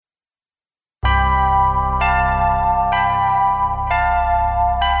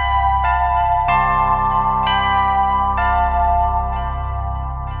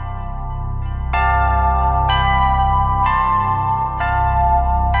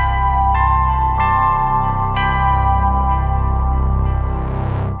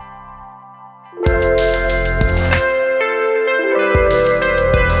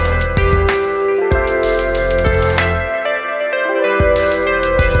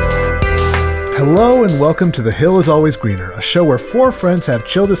Hello and welcome to The Hill is Always Greener, a show where four friends have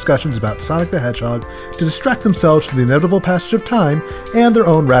chill discussions about Sonic the Hedgehog to distract themselves from the inevitable passage of time and their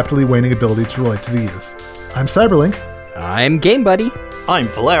own rapidly waning ability to relate to the youth. I'm Cyberlink. I'm Game Buddy. I'm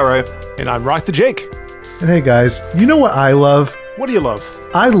Valero. And I'm Rock the Jake. And hey guys, you know what I love? What do you love?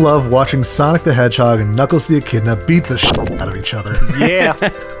 I love watching Sonic the Hedgehog and Knuckles the Echidna beat the shit out of each other. Yeah.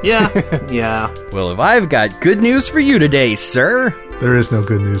 Yeah. Well, if I've got good news for you today, sir. There is no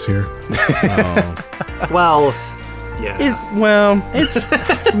good news here. Oh. Well, yeah.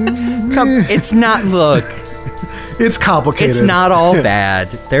 It's not, look. It's complicated. It's not all bad.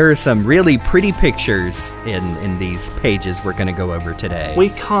 There are some really pretty pictures in these pages we're going to go over today. We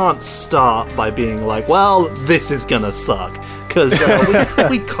can't start by being like, well, this is gonna suck. Because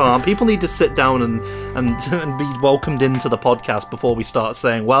we can't. People need to sit down and be welcomed into the podcast before we start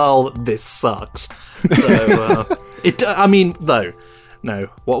saying, well, this sucks. So, no.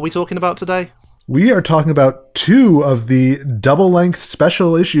 What are we talking about today? We are talking about two of the double-length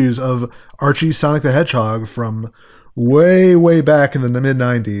special issues of Archie's Sonic the Hedgehog from way, way back in the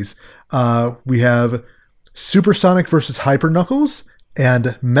mid-90s. We have Super Sonic vs. Hyper Knuckles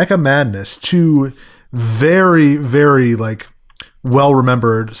and Mecha Madness, two very, very,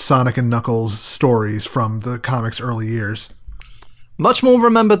 well-remembered Sonic and Knuckles stories from the comics' early years. Much more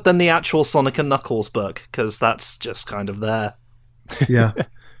remembered than the actual Sonic and Knuckles book, because that's just kind of there. Yeah.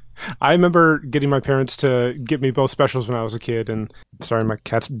 I remember getting my parents to get me both specials when I was a kid, and sorry, my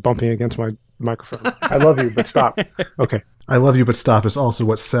cat's bumping against my microphone. I love you, but stop. Okay. I love you, but stop is also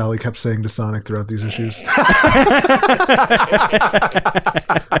what Sally kept saying to Sonic throughout these issues.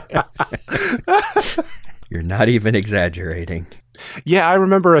 You're not even exaggerating. Yeah, I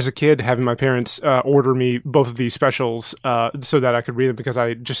remember as a kid having my parents order me both of these specials so that I could read them because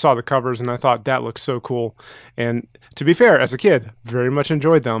I just saw the covers and I thought that looked so cool. And to be fair, as a kid, very much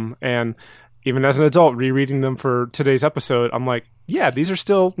enjoyed them. And even as an adult, rereading them for today's episode, I'm like, yeah, these are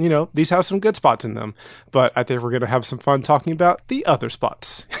still, these have some good spots in them. But I think we're going to have some fun talking about the other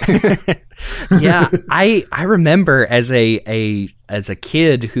spots. Yeah, I remember as a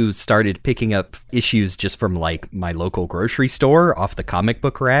kid who started picking up issues just from my local grocery store off the comic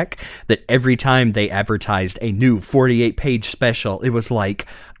book rack, that every time they advertised a new 48-page special, it was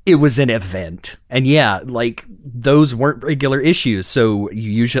an event. And yeah, those weren't regular issues, so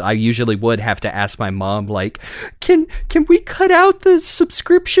I usually would have to ask my mom, can we cut out the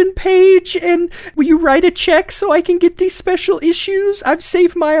subscription page and will you write a check so I can get these special issues? I've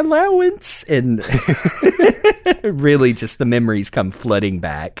saved my allowance. And really just the memories come flooding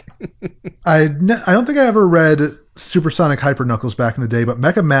back. I don't think I ever read Super Sonic Hyper Knuckles back in the day, but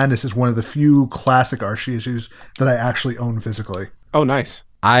Mecha Madness is one of the few classic Archie issues that I actually own physically. Oh, nice.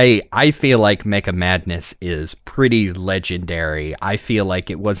 I feel like Mecha Madness is pretty legendary. I feel like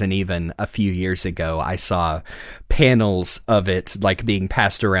it wasn't even a few years ago I saw panels of it being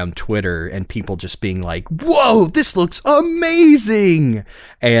passed around Twitter and people just being like, whoa, this looks amazing.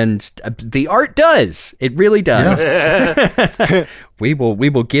 And the art does. It really does. Yes. We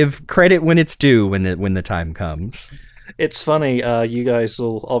will give credit when it's due when the time comes. It's funny, you guys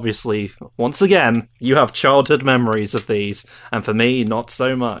will obviously, once again, you have childhood memories of these, and for me, not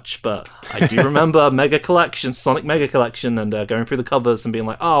so much, but I do remember Sonic Mega Collection, and going through the covers and being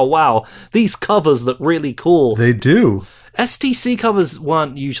like, oh wow, these covers look really cool. They do. STC covers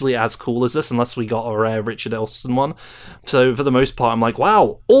weren't usually as cool as this, unless we got a rare Richard Elson one, so for the most part, I'm like,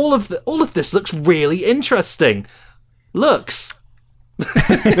 wow, all of this looks really interesting. Looks.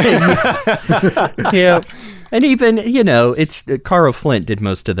 Yeah. And even, it's Carl Flint did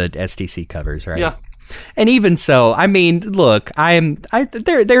most of the STC covers, right? Yeah. And even so, I mean, look,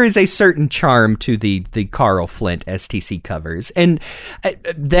 there is a certain charm to the Carl Flint STC covers. And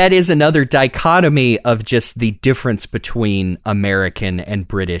that is another dichotomy of just the difference between American and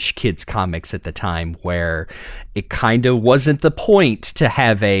British kids comics at the time, where it kind of wasn't the point to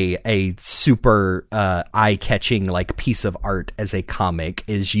have a super eye-catching piece of art as a comic,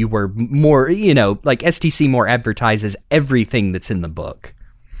 is you were more, STC more advertises everything that's in the book.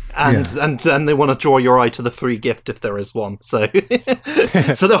 And they want to draw your eye to the free gift if there is one. So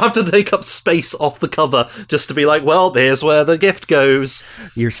so they'll have to take up space off the cover just to be like, well, here's where the gift goes.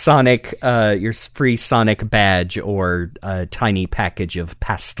 Your free Sonic badge or a tiny package of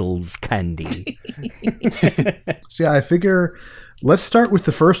Pastels candy. So yeah, I figure let's start with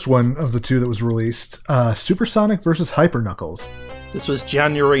the first one of the two that was released, Super Sonic vs. Hyper Knuckles. This was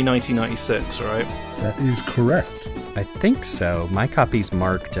January 1996, right? That is correct. I think so. My copy's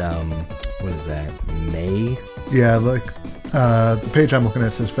marked, what is that, May? Yeah, the page I'm looking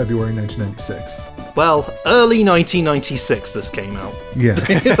at says February 1996. Well, early 1996 this came out. Yeah.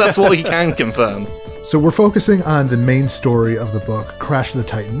 That's what we can confirm. So we're focusing on the main story of the book, Crash of the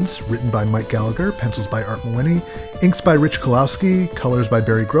Titans, written by Mike Gallagher, pencils by Art Mawhinney, inks by Rich Kalowski, colors by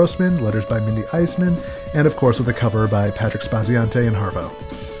Barry Grossman, letters by Mindy Eisman, and of course with a cover by Patrick Spaziante and Harvo.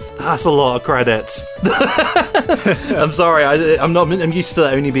 That's a lot of credits. I'm sorry, I'm used to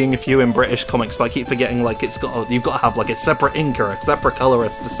there only being a few in British comics, but I keep forgetting like you've got to have like a separate inker, a separate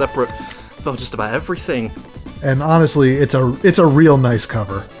colorist, a separate, just about everything. And honestly, it's a real nice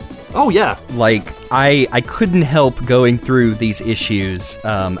cover. Oh yeah. Like, I couldn't help going through these issues,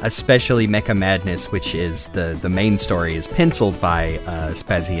 especially Mecha Madness, which is the main story, is penciled by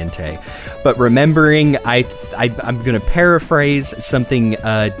Spaziante. But remembering, I'm going to paraphrase something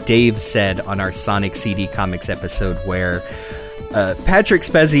Dave said on our Sonic CD Comics episode, where Patrick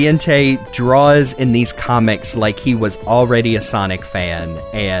Spaziante draws in these comics like he was already a Sonic fan,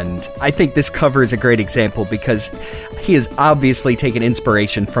 and I think this cover is a great example because he has obviously taken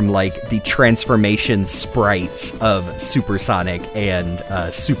inspiration from like the transformation sprites of Super Sonic and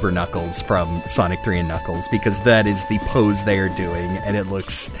Super Knuckles from Sonic 3 and Knuckles, because that is the pose they are doing, and it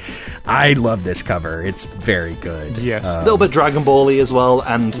looks... I love this cover. It's very good. Yes. A little bit Dragon Ball-y as well,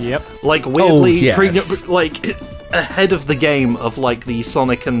 and like weirdly... yes. Ahead of the game of like the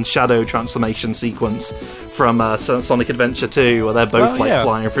Sonic and Shadow transformation sequence from Sonic Adventure 2, where they're both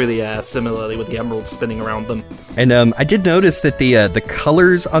flying through the air, similarly with the emeralds spinning around them. And I did notice that the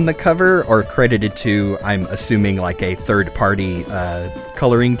colors on the cover are credited to, I'm assuming, like a third-party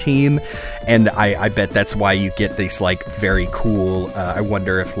coloring team, and I bet that's why you get these like very cool. I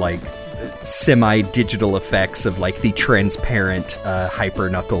wonder if like semi-digital effects of like the transparent Hyper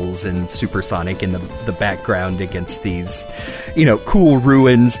Knuckles and Super Sonic in the background against these, cool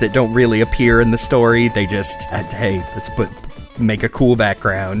ruins that don't really appear in the story. They just, hey, let's make a cool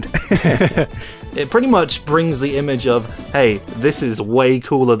background. It pretty much brings the image of, hey, this is way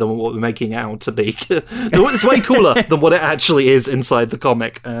cooler than what we're making out to be. It's way cooler than what it actually is inside the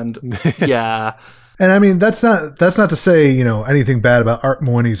comic, and yeah. And I mean, that's not to say, anything bad about Art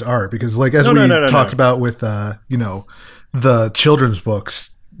Mawhinney's art, because like, as we talked about with, the children's books,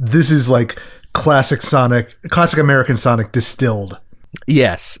 this is like classic American Sonic distilled.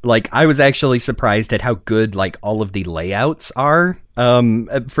 Yes. Like, I was actually surprised at how good, like, all of the layouts are,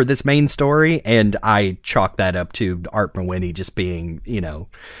 for this main story. And I chalk that up to Art Mawhinney just being,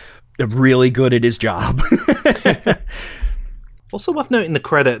 really good at his job. Also worth noting, the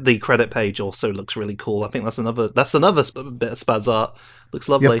credit page also looks really cool. I think that's another bit of Spaz art. Looks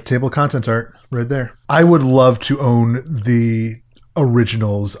lovely. Yep, table of contents art right there. I would love to own the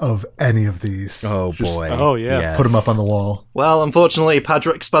originals of any of these. Oh boy. Oh yeah. Yes. Put them up on the wall. Well, unfortunately,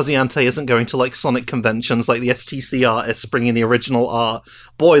 Patrick Spaziante isn't going to like Sonic conventions like the STC artists bringing the original art.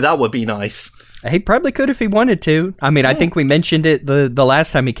 Boy, that would be nice. He probably could if he wanted to. I mean, I think we mentioned it the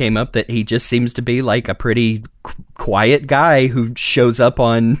last time he came up, that he just seems to be like a pretty quiet guy who shows up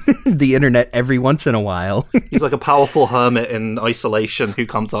on the internet every once in a while. He's like a powerful hermit in isolation who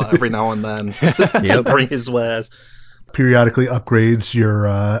comes out every now and then to bring his wares. Periodically upgrades your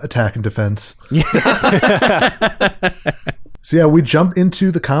attack and defense. So yeah, we jump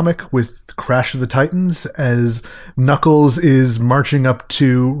into the comic with Crash of the Titans as Knuckles is marching up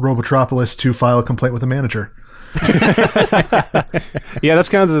to Robotropolis to file a complaint with the manager. Yeah, that's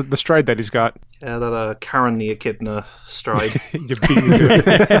kind of the stride that he's got. Yeah, that Ka-Ren the Echidna stride.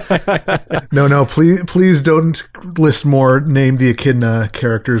 No, please don't list more Name the Echidna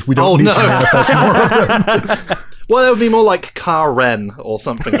characters. We don't need to manifest more of them. Well, it would be more like Ka-Ren or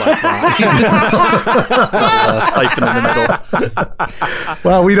something like that. Hyphen in the middle.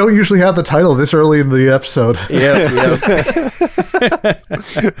 Well, we don't usually have the title this early in the episode.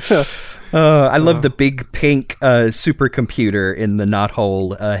 I love the big pink supercomputer in the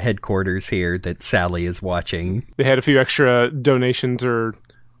Knothole headquarters here that Sally is watching. They had a few extra donations or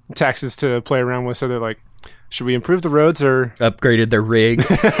taxes to play around with, so they're like, should we improve the roads or... Upgraded their rig.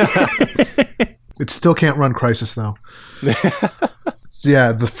 It still can't run Crisis, though. So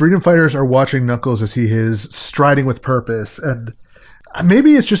yeah, the Freedom Fighters are watching Knuckles as he is striding with purpose. And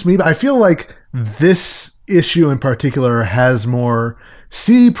maybe it's just me, but I feel like this issue in particular has more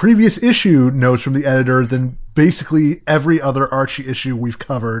previous issue notes from the editor than basically every other Archie issue we've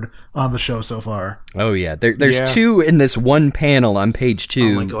covered on the show so far. Oh yeah, there's two in this one panel on page 2.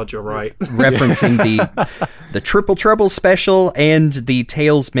 Oh my god, you're right. Referencing the Triple Trouble special and the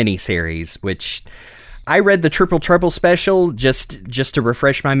Tales miniseries, which I read the Triple Trouble special just to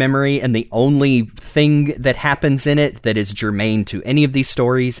refresh my memory, and the only thing that happens in it that is germane to any of these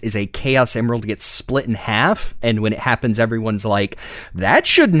stories is a Chaos Emerald gets split in half, and when it happens, everyone's like, that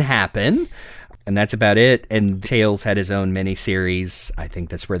shouldn't happen. And that's about it. And Tails had his own miniseries. I think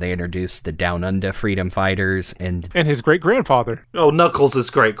that's where they introduced the Down Under Freedom Fighters and his great-grandfather. Oh, Knuckles'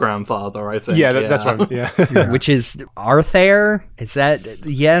 great-grandfather, I think. Yeah, that's right. Yeah. which is Arthair? Is that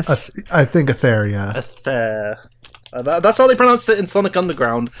yes? I think Athair, yeah. Athair. That's how they pronounced it in Sonic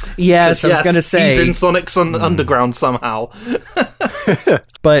Underground. Yes, I was going to say. He's in Sonic's Underground somehow.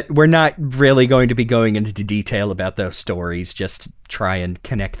 But we're not really going to be going into detail about those stories. Just try and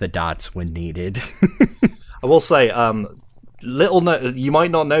connect the dots when needed. I will say, you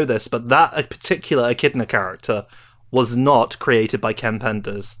might not know this, but that particular Echidna character was not created by Ken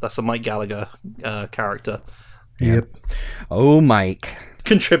Penders. That's a Mike Gallagher character. Yep. Oh, Mike.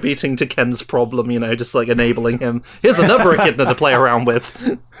 Contributing to Ken's problem, just like enabling him. Here's another Echidna to play around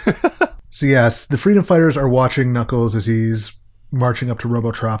with. So yes, the Freedom Fighters are watching Knuckles as he's marching up to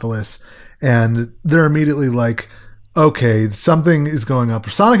Robotropolis, and they're immediately like, okay, something is going up.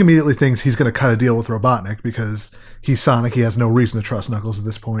 Sonic immediately thinks he's going to cut a deal with Robotnik because he's Sonic. He has no reason to trust Knuckles at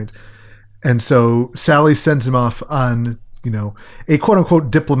this point. And so Sally sends him off on, a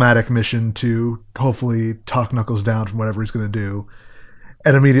quote-unquote diplomatic mission to hopefully talk Knuckles down from whatever he's going to do.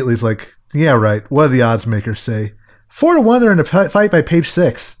 And immediately he's like, yeah, right. What do the odds makers say? 4-1, they're in a fight by page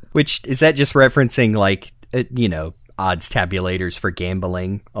 6. Which, is that just referencing, odds tabulators for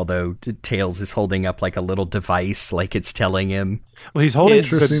gambling? Although Tails is holding up, a little device, it's telling him. Well, he's holding... It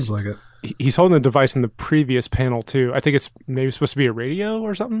sure seems like it. He's holding a device in the previous panel, too. I think it's maybe supposed to be a radio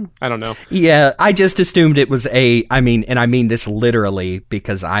or something? I don't know. Yeah, I just assumed it was I mean this literally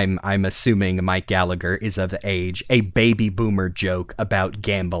because I'm assuming Mike Gallagher is of age, a baby boomer joke about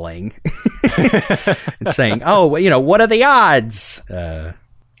gambling. And saying, what are the odds? And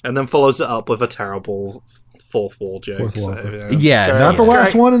then follows it up with a terrible fourth wall joke. Yes. Not the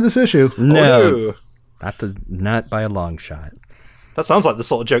last one in this issue. No. Not by a long shot. That sounds like the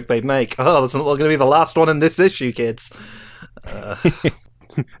sort of joke they'd make. Oh, that's not going to be the last one in this issue, kids.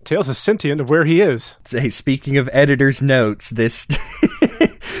 Tails is sentient of where he is. Hey, speaking of editor's notes, this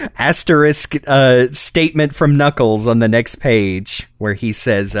asterisk statement from Knuckles on the next page where he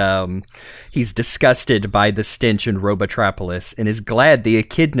says he's disgusted by the stench in Robotropolis and is glad the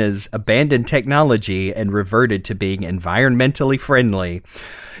Echidnas abandoned technology and reverted to being environmentally friendly.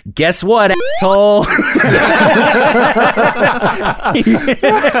 Guess what, asshole?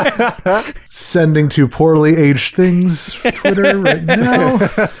 Sending to poorly aged things Twitter right now.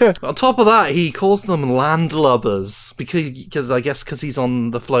 On top of that, he calls them landlubbers because I guess because he's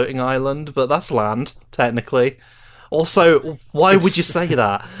on the floating island, but that's land technically. Also, why would you say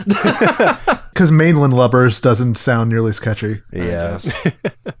that? Because mainland lubbers doesn't sound nearly as catchy. Yeah.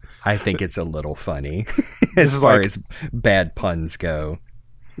 I think it's a little funny as far as bad puns go.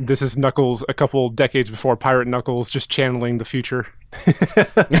 This is Knuckles a couple decades before Pirate Knuckles, just channeling the future.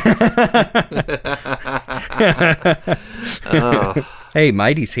 Hey,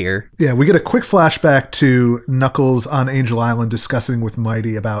 Mighty's here. Yeah, we get a quick flashback to Knuckles on Angel Island discussing with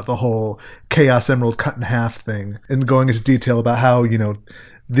Mighty about the whole Chaos Emerald cut in half thing and going into detail about how,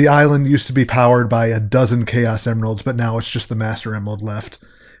 the island used to be powered by a dozen Chaos Emeralds, but now it's just the Master Emerald left.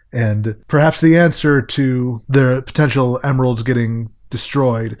 And perhaps the answer to the potential emeralds getting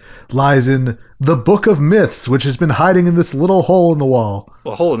destroyed lies in the Book of Myths, which has been hiding in this little hole in the wall.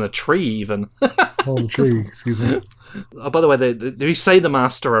 Well, a hole in a tree, even. Hole in the tree, excuse me. By the way, they say the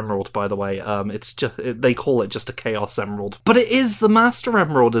Master Emerald, by the way. It's just they call it just a Chaos Emerald. But it is the Master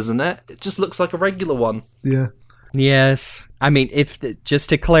Emerald, isn't it? It just looks like a regular one. Yeah. Yes. I mean, just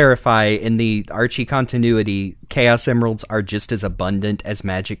to clarify, in the Archie continuity, Chaos Emeralds are just as abundant as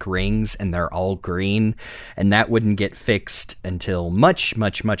magic rings, and they're all green, and that wouldn't get fixed until much,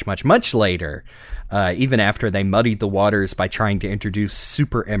 much, much, much, much later, even after they muddied the waters by trying to introduce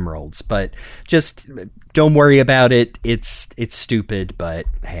super emeralds. But just don't worry about it. It's stupid, but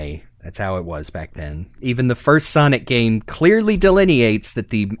hey, that's how it was back then. Even the first Sonic game clearly delineates that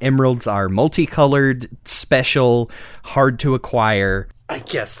the emeralds are multicolored, special, hard to acquire. I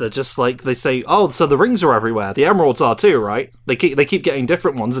guess they're just like, they say, oh, so the rings are everywhere. The emeralds are too, right? They keep getting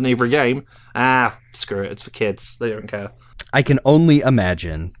different ones in every game. Screw it. It's for kids. They don't care. I can only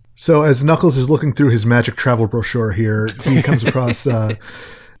imagine. So as Knuckles is looking through his magic travel brochure here, he comes across a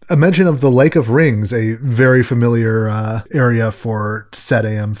mention of the Lake of Rings, a very familiar area for Set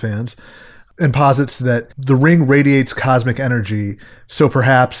AM fans, and posits that the ring radiates cosmic energy, so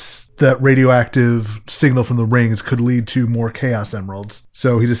perhaps that radioactive signal from the rings could lead to more Chaos Emeralds.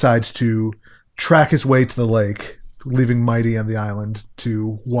 So he decides to track his way to the lake, leaving Mighty on the island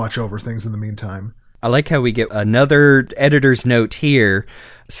to watch over things in the meantime. I like how we get another editor's note here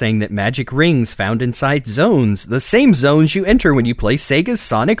saying that magic rings found inside zones, the same zones you enter when you play Sega's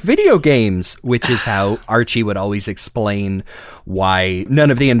Sonic video games, which is how Archie would always explain why none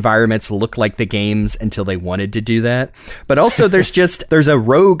of the environments look like the games until they wanted to do that. But also there's a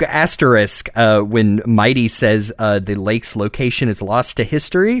rogue asterisk when Mighty says the lake's location is lost to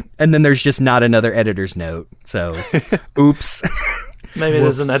history, and then there's just not another editor's note. So, oops. Maybe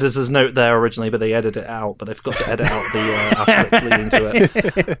there's an editor's note there originally, but they edit it out, but they forgot to edit out the asterisk leading to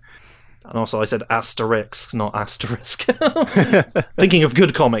it. And also I said asterisk, not asterisk. Thinking of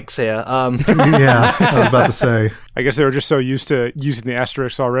good comics here. Yeah, I was about to say. I guess they were just so used to using the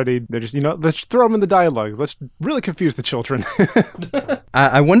asterisks already. They're just, let's throw them in the dialogue. Let's really confuse the children.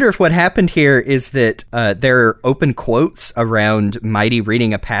 I wonder if what happened here is that there are open quotes around Mighty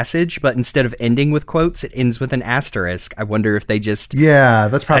reading a passage, but instead of ending with quotes, it ends with an asterisk. I wonder if they just... Yeah,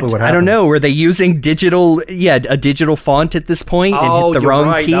 that's probably what happened. I don't know. Were they using a digital font at this point and hit the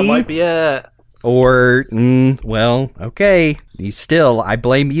wrong key? That might be it. Or, well, okay. I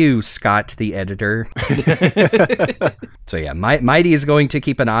blame you, Scott, the editor. So yeah, Mighty is going to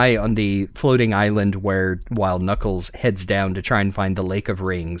keep an eye on the floating island while Knuckles heads down to try and find the Lake of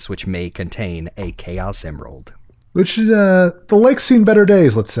Rings, which may contain a Chaos Emerald. Which, the lake's seen better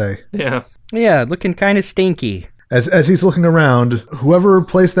days, let's say. Yeah. Yeah, looking kind of stinky. As he's looking around, whoever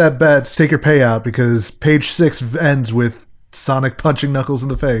placed that bet, take your payout, because page 6 ends with Sonic punching Knuckles in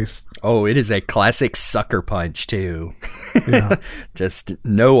the face. Oh, it is a classic sucker punch, too. Yeah. Just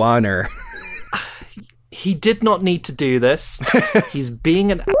no honor. He did not need to do this. He's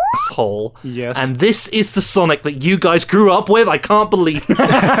being an asshole. Yes. And this is the Sonic that you guys grew up with? I can't believe it.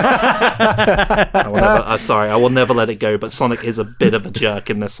 I'm sorry, I will never let it go, but Sonic is a bit of a jerk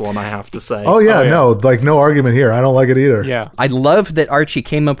in this one, I have to say. Oh yeah, no argument here. I don't like it either. Yeah. I love that Archie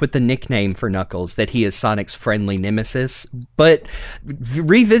came up with the nickname for Knuckles, that he is Sonic's friendly nemesis, but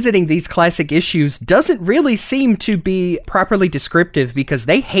revisiting these classic issues doesn't really seem to be properly descriptive because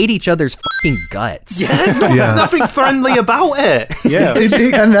they hate each other's fucking guts. Yeah, there's nothing friendly about it. Yeah.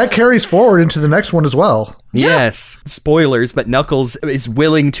 And that carries forward into the next one as well. Yes, spoilers, but Knuckles is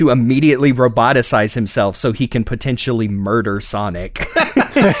willing to immediately roboticize himself so he can potentially murder Sonic.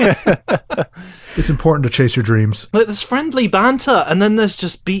 It's important to chase your dreams. Like, there's friendly banter, and then there's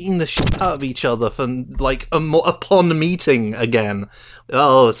just beating the shit out of each other for, like, upon meeting again.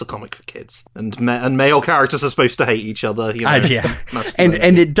 Oh, it's a comic for kids. And male characters are supposed to hate each other. You know? Yeah.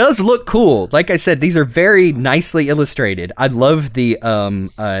 And it does look cool. Like I said, these are very nicely illustrated. I love the,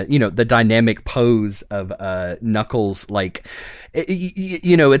 the dynamic pose of Knuckles, like...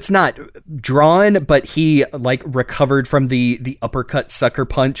 it's not drawn, but he like recovered from the uppercut sucker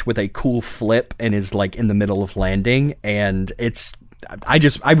punch with a cool flip and is like in the middle of landing. And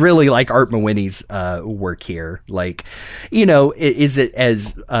I really like Art Mawhinney's work here. Like, is it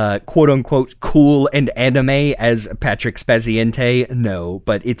as quote unquote cool and anime as Patrick Spaziente? No,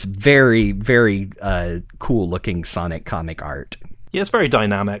 but it's very, very cool looking Sonic comic art. Yeah, it's very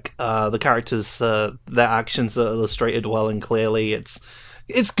dynamic. The characters, their actions are illustrated well and clearly. It's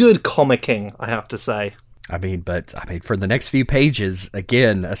good comicking, I have to say. I mean, for the next few pages,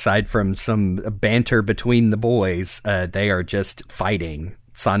 again, aside from some banter between the boys, they are just fighting.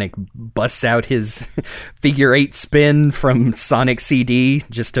 Sonic busts out his figure 8 spin from Sonic CD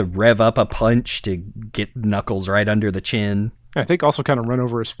just to rev up a punch to get Knuckles right under the chin. I think also kind of run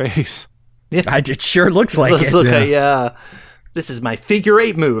over his face. Yeah, it sure looks like it. Okay, yeah. This is my figure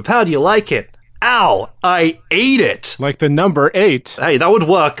 8 move. How do you like it? Ow! I ate it! Like the number 8. Hey, that would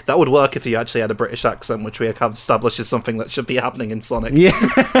work. That would work if you actually had a British accent, which we have established is something that should be happening in Sonic. Yeah.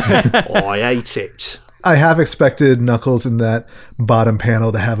 Oh, I ate it. I have expected Knuckles in that bottom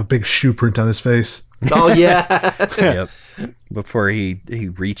panel to have a big shoe print on his face. Oh, yeah. Yep. Before he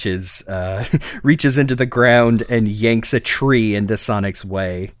reaches into the ground and yanks a tree into Sonic's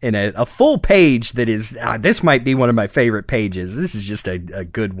way in a full page that is this might be one of my favorite pages. This is just a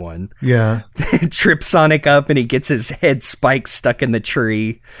good one. Yeah. Trips Sonic up and he gets his head spike stuck in the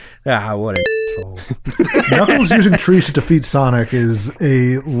tree. What an asshole. Knuckles using trees to defeat Sonic is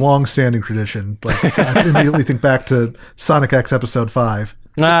a long-standing tradition. Like, I immediately think back to Sonic X Episode 5.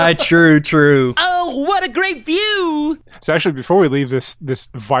 True. Oh, what a great view! So actually, before we leave this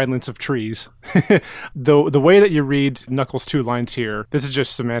violence of trees, the way that you read Knuckles' 2 lines here, this is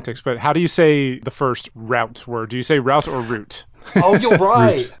just semantics, but how do you say the first route word? Do you say route or root? Oh, you're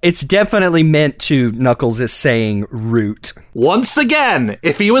right. It's definitely meant to Knuckles is saying root. Once again,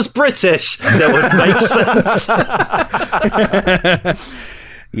 if he was British, that would make sense.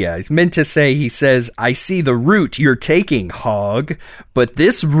 Yeah, he's meant to say, he says, I see the route you're taking, hog, but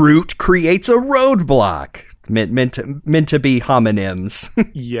this route creates a roadblock. Meant to be homonyms.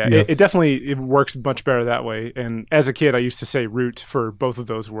 Yeah, Yep. it definitely works much better that way. And as a kid, I used to say root for both of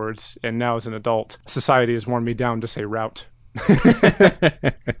those words. And now as an adult, society has worn me down to say route.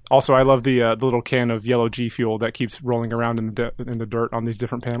 Also, I love the little can of yellow G Fuel that keeps rolling around in the dirt on these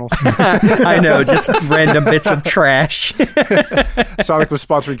different panels. I know, just random bits of trash. Sonic was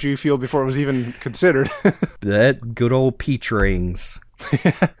sponsoring G Fuel before it was even considered. That good old peach rings.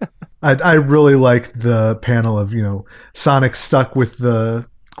 I really like the panel of, Sonic stuck with the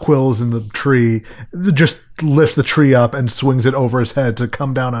quills in the tree, just lifts the tree up and swings it over his head to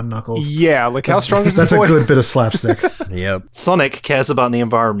come down on Knuckles. Yeah, like how strong is this That's boy? a good bit of slapstick. Yep. Sonic cares about the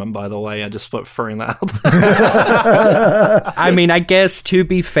environment, by the way. I just put throwing that out there. I mean, I guess to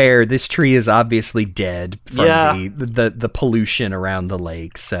be fair, this tree is obviously dead from Yeah. the pollution around the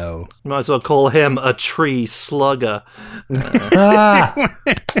lake, so Might as well call him a tree slugger.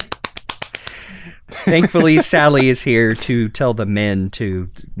 thankfully Sally is here to tell the men to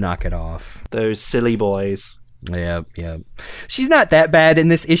knock it off. Those silly boys. Yeah. She's not that bad in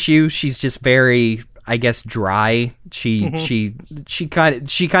this issue. She's just very, I guess, dry. She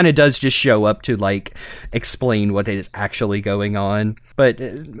kind of does just show up to like explain what is actually going on, but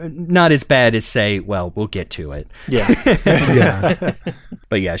not as bad as say, well, we'll get to it. Yeah. Yeah.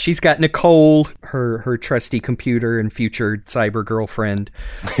 But yeah, she's got Nicole, her trusty computer and future cyber girlfriend,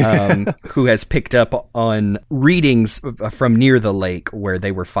 who has picked up on readings from near the lake where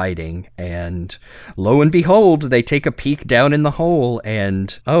they were fighting. And lo and behold, they take a peek down in the hole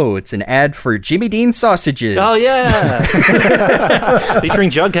and, oh, it's an ad for Jimmy Dean sausages. Oh, yeah. Featuring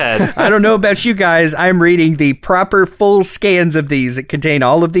Jughead. I don't know about you guys. I'm reading the proper full scans of these that contain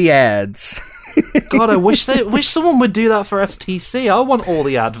all of the ads. God, I wish someone would do that for STC. I want all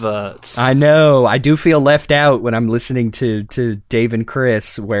the adverts. I know. I do feel left out when I'm listening to Dave and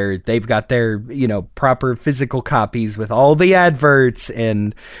Chris, where they've got their, proper physical copies with all the adverts,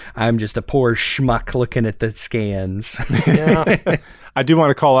 and I'm just a poor schmuck looking at the scans. Yeah. I do want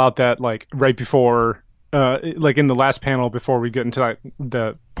to call out that like right before, like in the last panel before we get into like,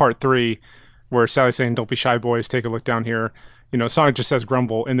 the part 3, where Sally's saying, "Don't be shy, boys. Take a look down here." Sonic just says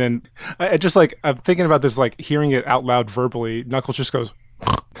grumble, and then I'm thinking about this, like hearing it out loud verbally. Knuckles just goes,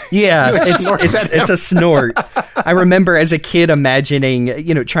 Yeah, snorts at it's a snort. I remember as a kid imagining,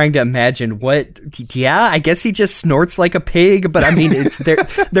 trying to imagine what. Yeah, I guess he just snorts like a pig, but I mean,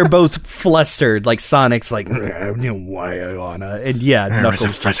 they're both flustered. Like Sonic's like, why I wanna, and yeah,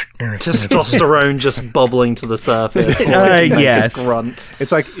 Knuckles just Testosterone just bubbling to the surface. yes. Just grunts.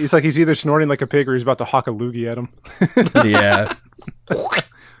 it's like he's either snorting like a pig or he's about to hawk a loogie at him. yeah.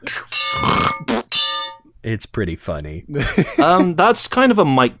 It's pretty funny. That's kind of a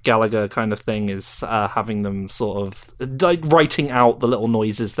Mike Gallagher kind of thing, is having them sort of like writing out the little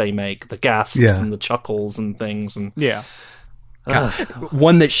noises they make, the gasps and the chuckles and things. And Yeah.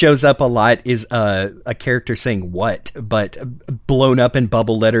 One that shows up a lot is a character saying "what," but blown up in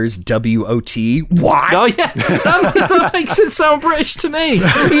bubble letters WOT. What? oh yeah, that makes it sound British to me.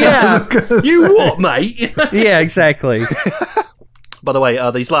 Yeah, You what, mate? yeah, exactly. By the way,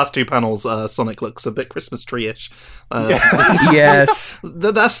 these last 2 panels, Sonic looks a bit Christmas tree-ish. Yes.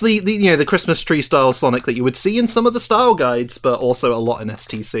 That's the Christmas tree style Sonic that you would see in some of the style guides, but also a lot in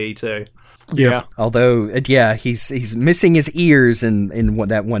STC too. Yeah. Although, he's missing his ears in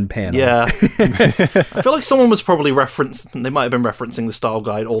that one panel. Yeah. I feel like someone was probably they might have been referencing the style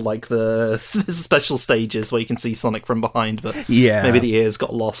guide or like the special stages where you can see Sonic from behind, but Yeah. maybe the ears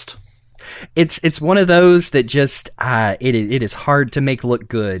got lost. It's one of those that just it is hard to make look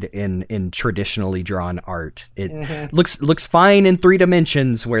good in traditionally drawn art. It looks fine in 3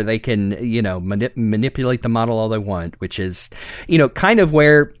 dimensions where they can manipulate the model all they want, which is kind of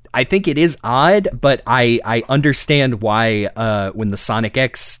where I think it is odd, but I understand why when the Sonic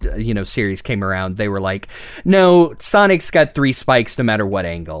X series came around, they were like, no, Sonic's got 3 spikes no matter what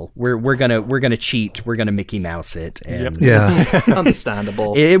angle. We're gonna cheat. We're gonna Mickey Mouse it. And Yeah.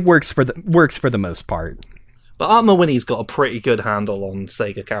 Understandable. it works for the most part. But Art Mawhinney's got a pretty good handle on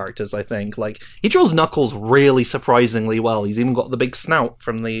Sega characters, I think. Like, he draws Knuckles really surprisingly well. He's even got the big snout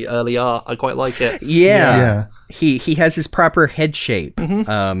from the early art. I quite like it. Yeah. He has his proper head shape.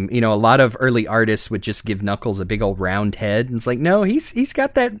 A lot of early artists would just give Knuckles a big old round head, and it's like, no, he's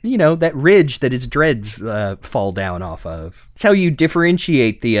got that that ridge that his dreads fall down off of. It's how you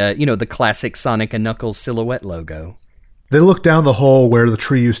differentiate the classic Sonic and Knuckles silhouette logo. They look down the hole where the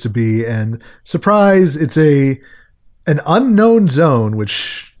tree used to be, and surprise, it's an unknown zone,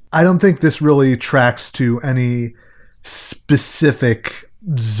 which I don't think this really tracks to any specific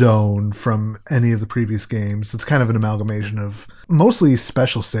zone from any of the previous games. It's kind of an amalgamation of mostly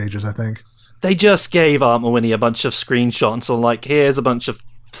special stages, I think. They just gave Art Mawhinney a bunch of screenshots and like, here's a bunch of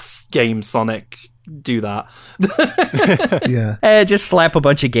game Sonic. Do that. Yeah. Just slap a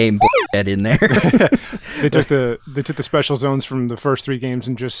bunch of game in there. They took the special zones from the first 3 games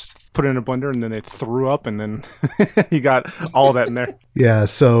and just put it in a blender, and then they threw up, and then you got all that in there. Yeah,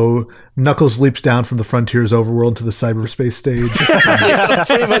 so Knuckles leaps down from the Frontiers overworld to the cyberspace stage. Yeah, that's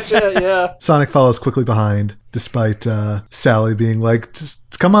pretty much it, yeah. Sonic follows quickly behind, despite Sally being like,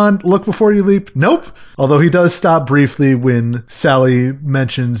 come on, look before you leap. Nope. Although he does stop briefly when Sally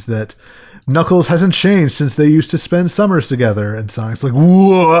mentions that Knuckles hasn't changed since they used to spend summers together. And Sonic's like,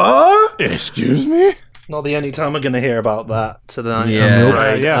 what? Excuse me? Not the only time we're going to hear about that tonight.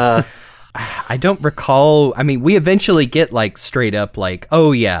 Yeah. Yeah. I don't recall. I mean, we eventually get like straight up like,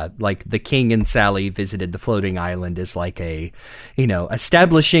 oh yeah, like the King and Sally visited the floating island as like a,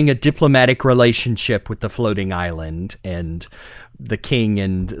 establishing a diplomatic relationship with the floating island, and the King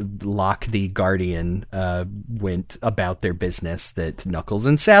and Locke the Guardian went about their business that Knuckles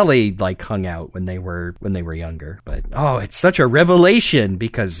and Sally like hung out when they were younger. But it's such a revelation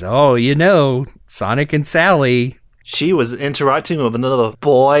because Sonic and Sally. She was interacting with another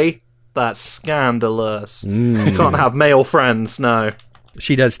boy. That's scandalous. You can't have male friends, no.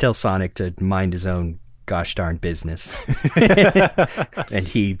 She does tell Sonic to mind his own gosh darn business. And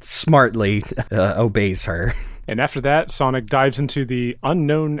he smartly obeys her. And after that, Sonic dives into the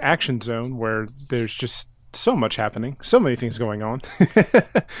unknown action zone where there's just so much happening, so many things going on.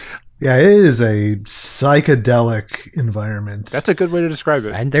 Yeah, it is a psychedelic environment. That's a good way to describe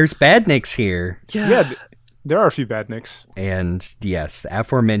it. And there's badniks here. Yeah, there are a few badniks. And yes, the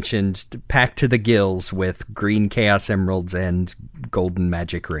aforementioned packed to the gills with green Chaos Emeralds and golden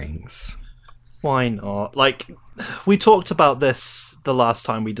magic rings. Why not? Like, we talked about this the last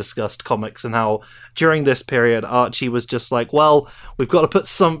time we discussed comics and how during this period Archie was just like, well, we've got to put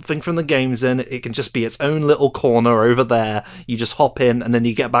something from the games in. It can just be its own little corner over there. You just hop in and then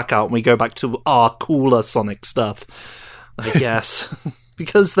you get back out and we go back to our cooler Sonic stuff, I guess.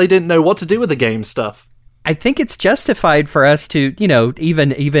 Because they didn't know what to do with the game stuff. I think it's justified for us to,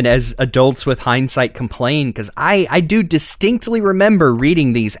 even as adults with hindsight complain, because I do distinctly remember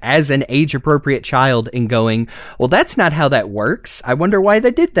reading these as an age-appropriate child and going, well, that's not how that works. I wonder why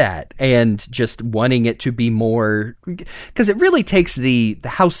they did that. And just wanting it to be more, because it really takes the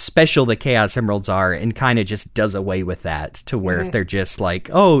how special the Chaos Emeralds are and kind of just does away with that to where if they're just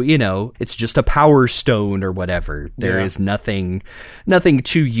like, it's just a power stone or whatever. There is nothing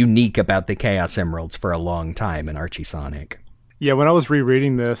too unique about the Chaos Emeralds for a long time in Archie Sonic. Yeah, when I was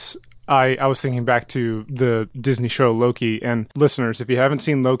rereading this, I was thinking back to the Disney show Loki, and listeners, if you haven't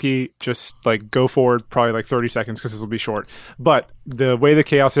seen Loki, just like go forward probably like 30 seconds because this will be short. But the way the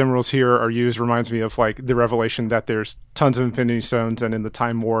Chaos Emeralds here are used reminds me of like the revelation that there's tons of Infinity Stones, and in the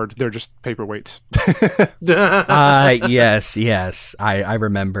Time Ward, they're just paperweights. Yes, I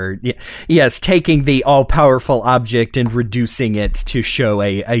remember. Yes, taking the all-powerful object and reducing it to show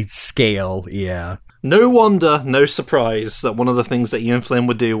a scale, yeah. No wonder, no surprise, that one of the things that Ian Flynn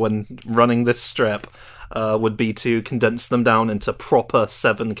would do when running this strip would be to condense them down into proper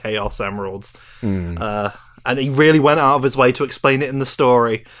 7 Chaos Emeralds. And he really went out of his way to explain it in the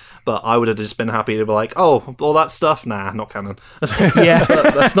story. But I would have just been happy to be like, oh, all that stuff? Nah, not canon. Yeah.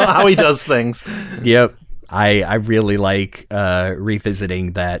 That's not how he does things. Yep. I really like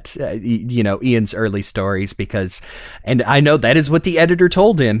revisiting that, Ian's early stories because, and I know that is what the editor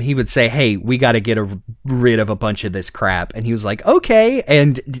told him. He would say, hey, we got to get rid of a bunch of this crap. And he was like, okay.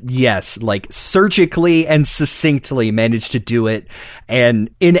 And yes, like surgically and succinctly managed to do it.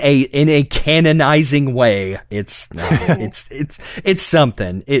 And in a canonizing way, it's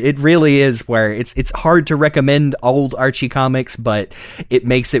something. It really is where it's hard to recommend old Archie comics, but it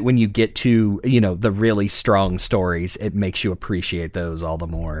makes it when you get to, the really strong stories, it makes you appreciate those all the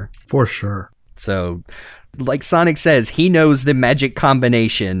more. For sure. So, like Sonic says, he knows the magic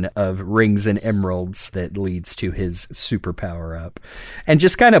combination of rings and emeralds that leads to his super power up and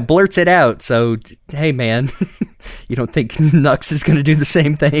just kind of blurts it out. So, hey man, you don't think Nux is going to do the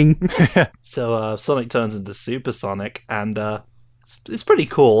same thing? So Sonic turns into Super Sonic and it's pretty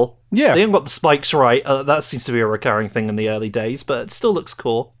cool. Yeah. They haven't got the spikes right. That seems to be a recurring thing in the early days, but it still looks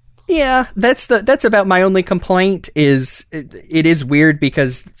cool. Yeah, that's about my only complaint. Is it is weird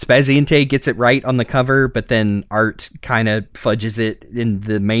because Spaziante gets it right on the cover, but then Art kind of fudges it in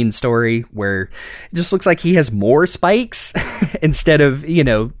the main story, where it just looks like he has more spikes instead of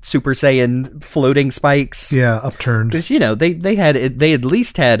Super Saiyan floating spikes. Yeah, upturned. Because they at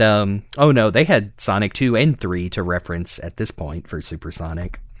least had they had Sonic 2 and 3 to reference at this point for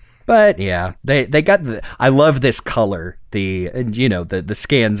Supersonic. But yeah, they got I love this color. The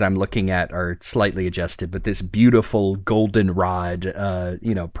scans I'm looking at are slightly adjusted, but this beautiful goldenrod,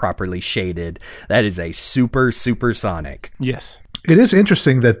 properly shaded. That is a Supersonic. Yes. It is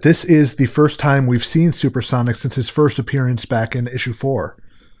interesting that this is the first time we've seen Supersonic since his first appearance back in issue 4.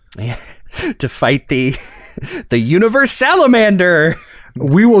 Yeah, to fight the Universe Salamander.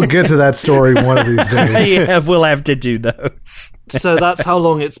 We will get to that story one of these days. Yeah, we'll have to do those. So that's how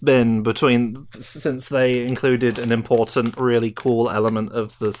long it's been since they included an important, really cool element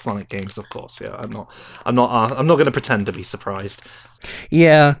of the Sonic games. Of course, yeah. I'm not going to pretend to be surprised.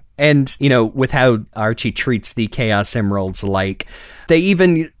 Yeah, and with how Archie treats the Chaos Emeralds, like they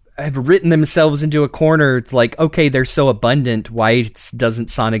even have written themselves into a corner. It's like, okay, they're so abundant. Why doesn't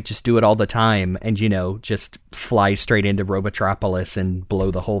Sonic just do it all the time and, just fly straight into Robotropolis and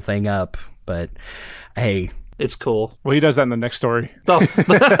blow the whole thing up? But hey, it's cool. Well, he does that in the next story. But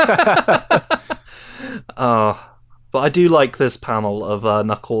I do like this panel of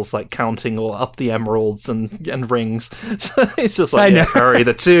Knuckles like counting all up the emeralds and rings. So it's just like, carry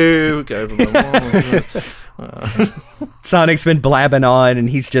the 2, go to the 1. Sonic's been blabbing on, and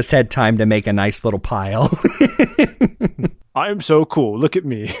he's just had time to make a nice little pile. I'm so cool. Look at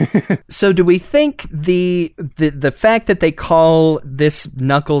me. So do we think the fact that they call this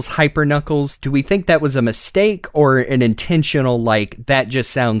Knuckles Hyper Knuckles, do we think that was a mistake or an intentional, like, that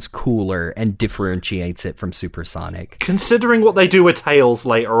just sounds cooler and differentiates it from Supersonic? Considering what they do with Tails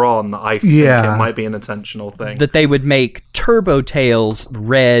later on, I think it might be an intentional thing. That they would make Turbo Tails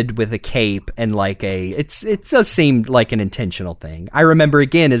red with a cape and like it does seem like an intentional thing. I remember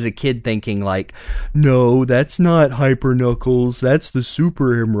again as a kid thinking like, no, that's not Hyper Knuckles, that's the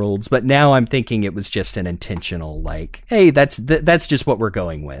Super Emeralds. But now I'm thinking it was just an intentional, like, hey, that's just what we're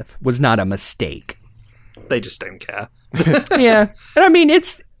going with. Was not a mistake. They just don't care. Yeah, and I mean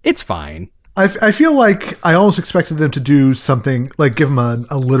it's fine. I feel like I almost expected them to do something like give him a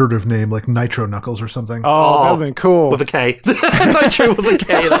alliterative name like Nitro Knuckles or something. Oh, that would have been cool. With a K. Nitro with a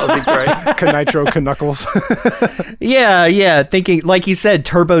K, that would be great. Ka-Nitro, Ka-Knuckles. Yeah. Thinking, like you said,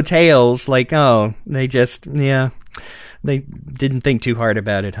 Turbo Tails, like, oh, they just, they didn't think too hard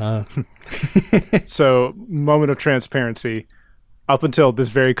about it, huh? So, moment of transparency. Up until this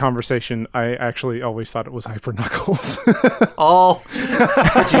very conversation, I actually always thought it was Hyper Knuckles. Oh,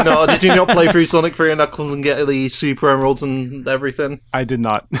 did you not play through Sonic 3 and Knuckles and get the Super Emeralds and everything? I did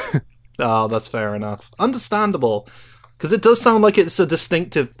not. Oh, that's fair enough. Understandable, because it does sound like it's a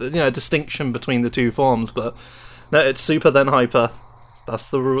distinctive, distinction between the two forms. But no, it's Super then Hyper.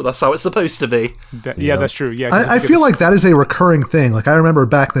 That's the rule. That's how it's supposed to be. Yeah, that's true. Yeah, I feel like that is a recurring thing. Like I remember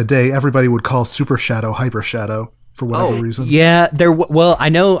back in the day, everybody would call Super Shadow Hyper Shadow. For whatever reason. Yeah, well, I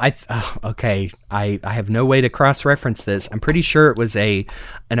know, okay, I have no way to cross-reference this. I'm pretty sure it was an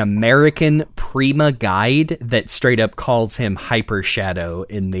American Prima guide that straight up calls him Hyper Shadow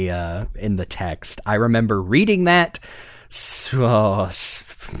in the text. I remember reading that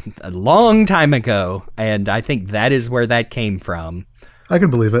a long time ago, and I think that is where that came from. I can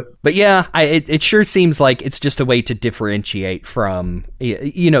believe it. But yeah, it sure seems like it's just a way to differentiate from,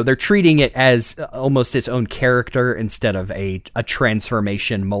 they're treating it as almost its own character instead of a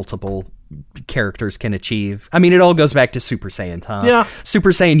transformation multiple characters can achieve. I mean, it all goes back to Super Saiyan, huh? Yeah. Super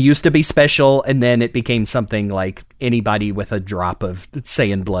Saiyan used to be special, and then it became something like anybody with a drop of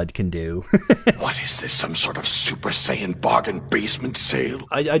Saiyan blood can do. What is this, some sort of Super Saiyan bargain basement sale?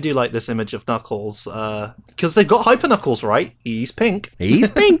 I do like this image of Knuckles, because they've got Hyper Knuckles, right? He's pink. He's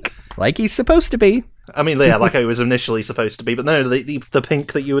pink, like he's supposed to be. I mean, yeah, like it was initially supposed to be, but no, the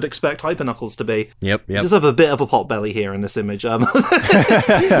pink that you would expect Hyper Knuckles to be. Yep. He does have a bit of a pot belly here in this image. Yeah,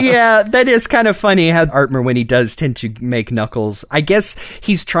 that is kind of funny how Art Merwini does tend to make Knuckles. I guess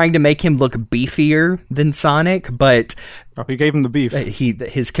he's trying to make him look beefier than Sonic, but he gave him the beef.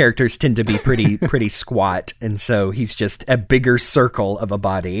 His characters tend to be pretty squat, and so he's just a bigger circle of a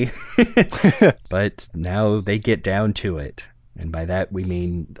body. But now they get down to it. And by that, we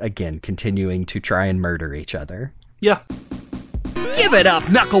mean, again, continuing to try and murder each other. Yeah. Give it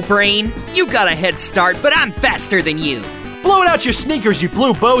up, Knuckle Brain. You got a head start, but I'm faster than you. Blow it out your sneakers, you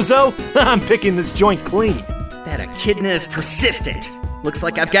blue bozo. I'm picking this joint clean. That Echidna is persistent. Looks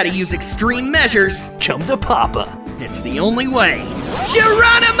like I've got to use extreme measures. Come to Papa. It's the only way.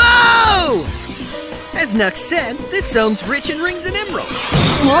 Geronimo! As Nux said, this zone's rich in rings and emeralds.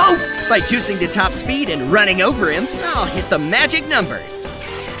 Whoa! By juicing to top speed and running over him, I'll hit the magic numbers.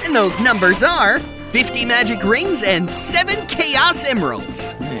 And those numbers are 50 magic rings and 7 chaos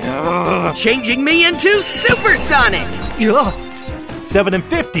emeralds. Changing me into Supersonic! Ugh. 7 and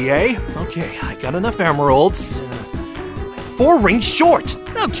 50, eh? Okay, I got enough emeralds. 4 rings short.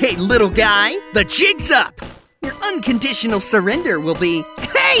 Okay, little guy, the jig's up! Your unconditional surrender will be,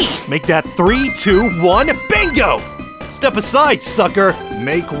 hey! Make that 3, 2, 1, bingo! Step aside, sucker.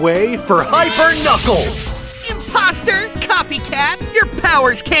 Make way for Hyper Knuckles! Imposter! Copycat! Your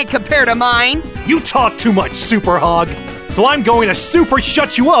powers can't compare to mine! You talk too much, Super Hog. So I'm going to super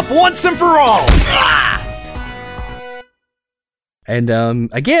shut you up once and for all! And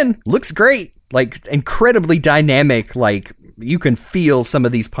again, looks great. Like, incredibly dynamic. Like, you can feel some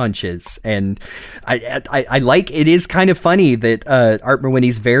of these punches, and I like. It is kind of funny that Art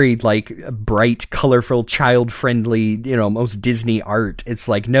Merwinny's very like bright, colorful, child friendly, almost Disney art. It's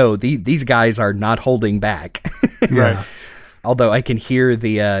like, no, these guys are not holding back. Yeah. Although I can hear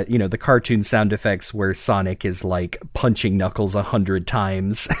the the cartoon sound effects where Sonic is like punching Knuckles 100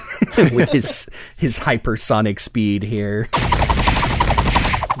 times with his hypersonic speed here.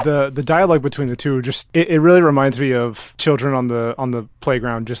 The dialogue between the two just it really reminds me of children on the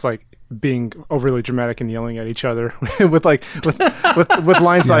playground, just like being overly dramatic and yelling at each other with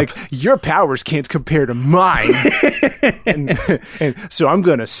lines like, your powers can't compare to mine, and so I'm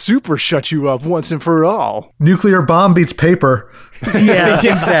gonna super shut you up once and for all. Nuclear bomb beats paper. Yeah,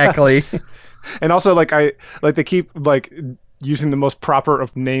 exactly. And also they keep like using the most proper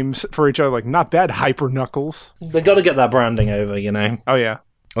of names for each other, like, not bad, Hyper Knuckles. They got to get that branding over, Oh yeah.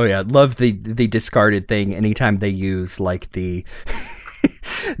 Oh yeah, love the discarded thing anytime they use like the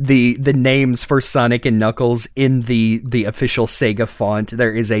the names for Sonic and Knuckles in the official Sega font.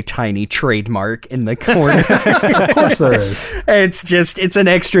 There is a tiny trademark in the corner. Of course there is. It's an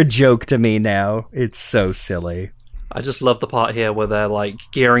extra joke to me now. It's so silly. I just love the part here where they're like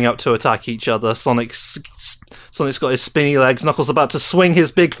gearing up to attack each other. Sonic's got his spinny legs, Knuckles about to swing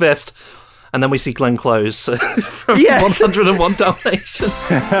his big fist. And then we see Glenn Close from 101 Dalmatians.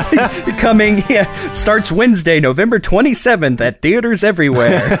 Coming, starts Wednesday, November 27th at theaters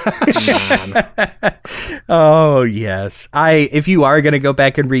everywhere. Oh, yes. If you are going to go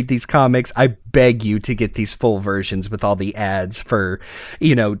back and read these comics, I beg you to get these full versions with all the ads for,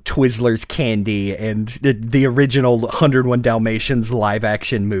 Twizzlers candy and the original 101 Dalmatians live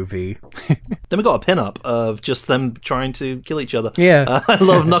action movie. Then we got a pinup of just them trying to kill each other. Yeah. I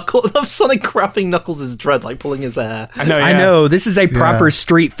love Sonic grabbing Knuckles' dread, like pulling his hair. I know. This is a proper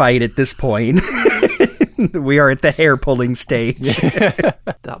street fight at this point. We are at the hair pulling stage.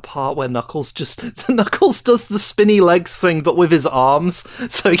 That part where Knuckles does the spinny legs thing, but with his arms,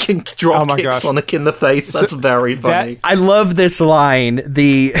 so he can drop kick Sonic in the face. That's very funny. I love this line.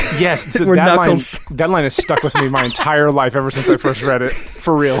 Where Knuckles. That line has stuck with me my entire life ever since I first read it.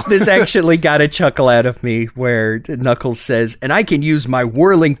 For real. This actually got a chuckle out of me where Knuckles says, and I can use my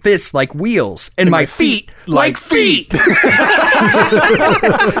whirling fists like wheels and my feet like feet.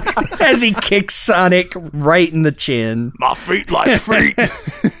 As he kicks Sonic right in the chin. My feet like feet.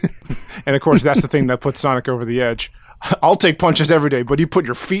 And of course, that's the thing that puts Sonic over the edge. I'll take punches every day, but you put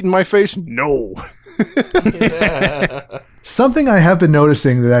your feet in my face? No. Something I have been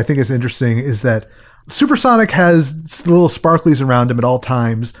noticing that I think is interesting is that Supersonic has little sparklies around him at all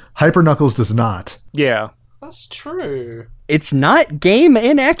times. Hyper Knuckles does not. Yeah. That's true. It's not game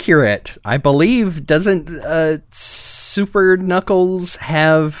inaccurate. I believe, doesn't Super Knuckles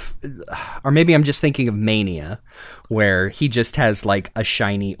have, or maybe I'm just thinking of Mania, where he just has like a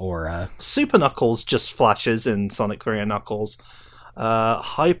shiny aura. Super Knuckles just flashes in Sonic 3 and Knuckles.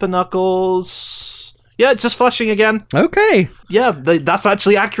 Hyper Knuckles, yeah, it's just flashing again. Okay. Yeah, that's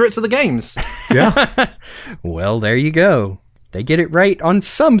actually accurate to the games. Yeah. Well, there you go. They get it right on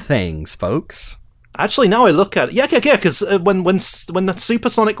some things, folks. Actually, now I look at it, yeah, because when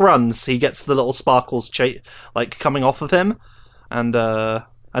Supersonic runs, he gets the little sparkles coming off of him, and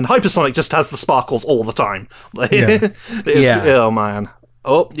Hypersonic just has the sparkles all the time. Yeah. Oh man.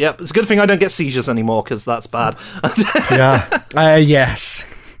 Oh, yeah. It's a good thing I don't get seizures anymore because that's bad. Yeah.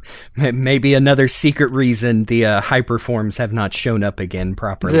 Yes. Maybe another secret reason the hyper forms have not shown up again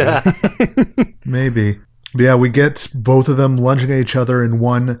properly. Yeah. Maybe. Yeah, we get both of them lunging at each other in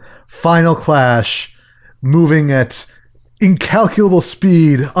one final clash, moving at incalculable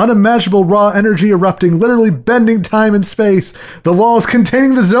speed, unimaginable raw energy erupting, literally bending time and space. The walls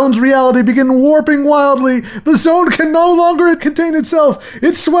containing the zone's reality begin warping wildly. The zone can no longer contain itself.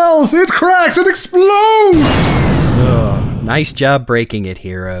 It swells, it cracks, it explodes! Nice job breaking it,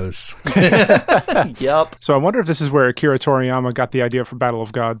 heroes. Yup. So I wonder if this is where Akira Toriyama got the idea for Battle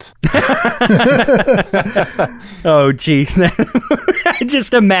of Gods. Oh, gee.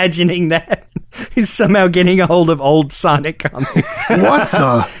 Just imagining that. He's somehow getting a hold of old Sonic comics. What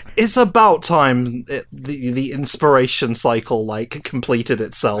the? It's about time the inspiration cycle, like, completed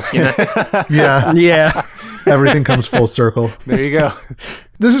itself, you know? Yeah, Yeah. everything comes full circle. There you go.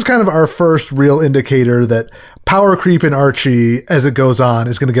 This is kind of our first real indicator that power creep in Archie, as it goes on,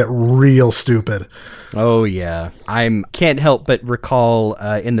 is going to get real stupid. Oh, yeah. Can't help but recall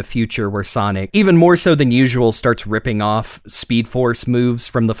in the future where Sonic, even more so than usual, starts ripping off Speed Force moves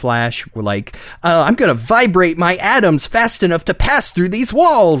from the Flash. We're like, I'm going to vibrate my atoms fast enough to pass through these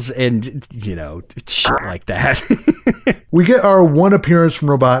walls. And, you know, shit like that. We get our one appearance from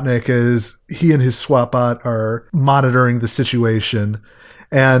Robotnik as he and his SWATbot are monitoring the situation.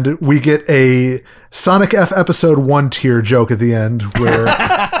 And we get a Sonic F episode 1 tier joke at the end where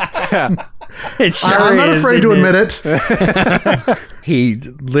It sure I'm not is, afraid to isn't admit it. He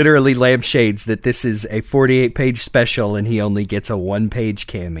literally lampshades that this is a 48-page special and he only gets a 1-page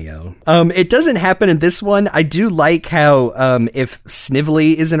cameo. It doesn't happen in this one. I do like how if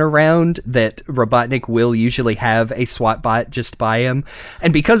Snively isn't around, that Robotnik will usually have a SWAT bot just by him.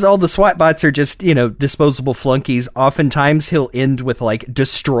 And because all the SWAT bots are just, you know, disposable flunkies, oftentimes he'll end with like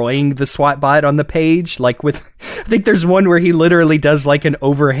destroying the SWAT bot on the page. Like with, I think there's one where he literally does like an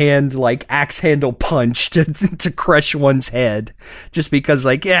overhand like axe handle punch to crush one's head. Just because,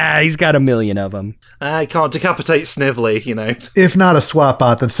 like, yeah, he's got a million of them. I can't decapitate Snively, you know. If not a SWAT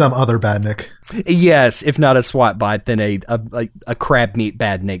bot, then some other badnik. Yes, if not a SWAT bot, then a crab meat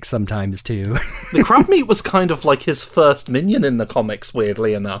badnik sometimes, too. The crab meat was kind of like his first minion in the comics,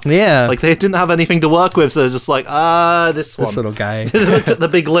 weirdly enough. Yeah. Like, they didn't have anything to work with, so they're just like, this one. This little guy. They looked at the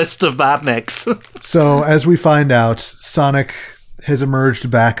big list of badniks. So, as we find out, Sonic has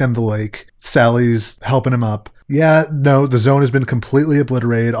emerged back on the lake. Sally's helping him up. Yeah, no, the zone has been completely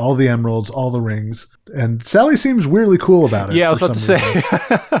obliterated. All the emeralds, all the rings. And Sally seems weirdly cool about it. Yeah, I was about to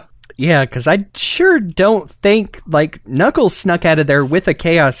say. Yeah, because I sure don't think, like, Knuckles snuck out of there with a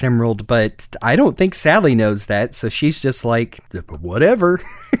Chaos Emerald, but I don't think Sally knows that, so she's just like, whatever.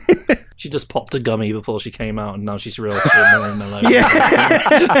 She just popped a gummy before she came out, and now she's real mellow.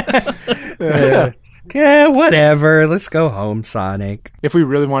 Yeah, whatever. Let's go home, Sonic. If we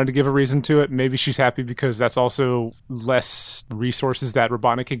really wanted to give a reason to it, maybe she's happy because that's also less resources that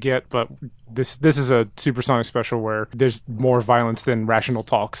Robotnik could get, but this is a Supersonic special where there's more violence than rational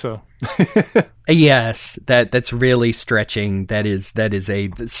talk, so... Yes, that's really stretching. That is a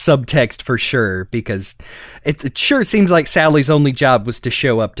subtext for sure, because it sure seems like Sally's only job was to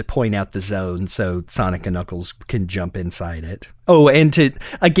show up to point out the zone so Sonic and Knuckles can jump inside it. Oh, and to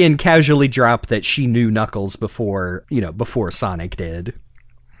again casually drop that she knew Knuckles before Sonic did.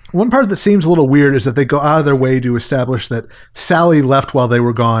 One part that seems a little weird is that they go out of their way to establish that Sally left while they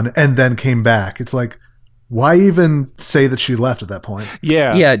were gone and then came back. It's like, why even say that she left at that point?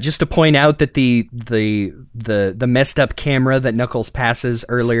 Yeah, just to point out that the messed up camera that Knuckles passes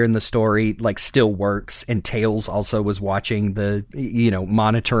earlier in the story like still works, and Tails also was watching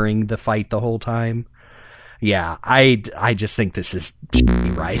monitoring the fight the whole time. Yeah, I just think this is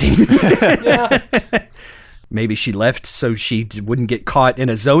writing. Yeah. Maybe she left so she wouldn't get caught in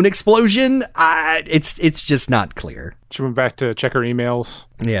a zone explosion. It's just not clear. She went back to check her emails.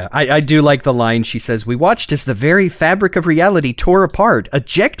 Yeah, I do like the line she says, "We watched as the very fabric of reality tore apart,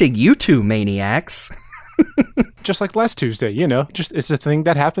 ejecting you two maniacs." Just like last Tuesday, it's a thing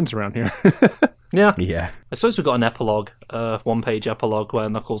that happens around here. Yeah. I suppose we've got an epilogue, one-page epilogue where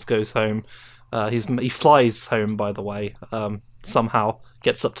Knuckles goes home. He flies home, by the way. Somehow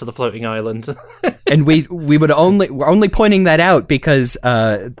gets up to the floating island. And we're only pointing that out because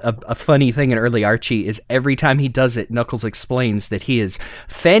a funny thing in early Archie is every time he does it, Knuckles explains that he is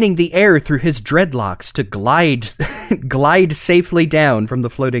fanning the air through his dreadlocks to glide safely down from the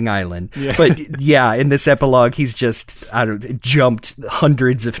floating island. Yeah. But yeah, in this epilogue, he's just jumped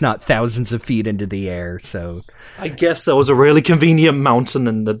hundreds, if not thousands, of feet into the air. So I guess there was a really convenient mountain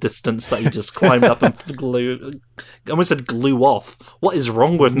in the distance that he just climbed up and I almost said glue off. What is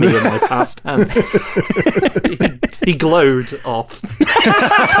wrong with me in my past tense? He glowed off.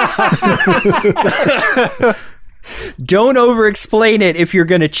 Don't over-explain it if you're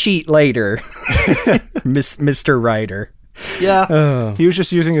going to cheat later, Mr. Writer. Yeah. He was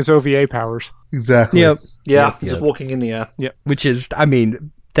just using his OVA powers. Exactly. Yep. Yeah, just walking in the air. Yep. Which is,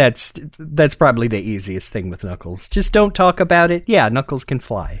 That's probably the easiest thing with Knuckles. Just don't talk about it. Yeah, Knuckles can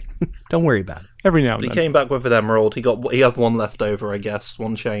fly. Don't worry about it. Every now and He then. came back with an emerald. He had one left over, I guess,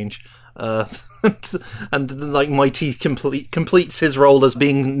 one change. And like Mighty completes his role as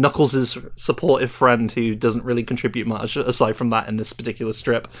being Knuckles' supportive friend who doesn't really contribute much aside from that in this particular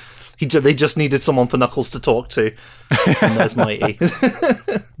strip. They just needed someone for Knuckles to talk to, and there's Mighty.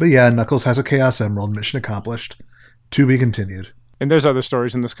 But yeah, Knuckles has a Chaos Emerald. Mission accomplished. To be continued. And there's other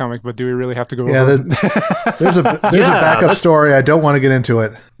stories in this comic, but do we really have to go Yeah, over there's a backup story. I don't want to get into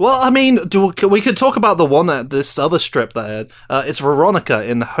it. Well, I mean, we could talk about the one at this other strip there. It's Veronica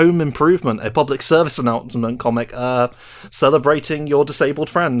in Home Improvement, a public service announcement comic celebrating your disabled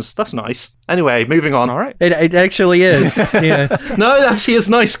friends. That's nice. Anyway, moving on. All right. It actually is. Yeah. No, it actually is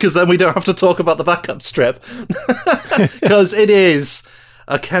nice because then we don't have to talk about the backup strip. Because it is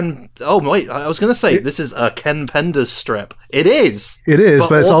a Ken... Oh, wait, I was going to say, this is a Ken Penders strip. It is. It is,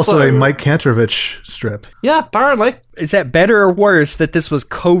 but it's also a Mike Kantorovich strip. Yeah, apparently. Is that better or worse that this was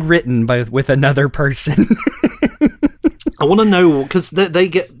co-written with another person? I want to know, because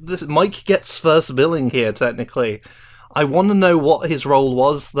Mike gets first billing here, technically. I want to know what his role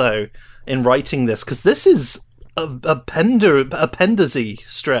was, though, in writing this, because this is a Pendersy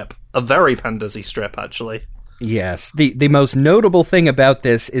strip. A very Pendersy strip, actually. Yes. The most notable thing about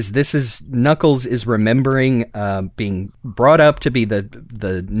this is Knuckles is remembering being brought up to be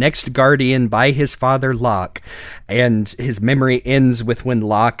the next guardian by his father Locke, and his memory ends with when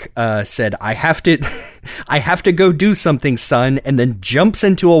Locke said, I have to go do something, son, and then jumps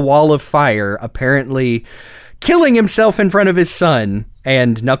into a wall of fire, apparently killing himself in front of his son.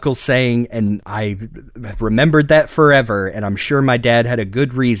 And Knuckles saying, and I remembered that forever, and I'm sure my dad had a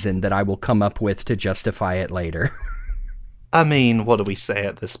good reason that I will come up with to justify it later. I mean, what do we say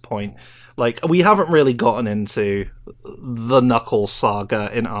at this point? Like, we haven't really gotten into the Knuckles saga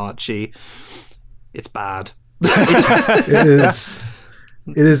in Archie. It's bad. It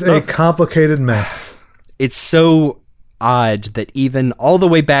is a complicated mess. It's so odd that even all the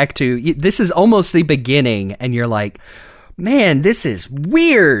way back to, this is almost the beginning, and you're like, man, this is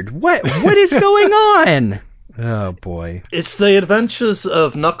weird. What is going on? Oh boy. It's the adventures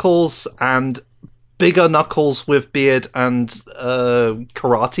of Knuckles and bigger Knuckles with beard and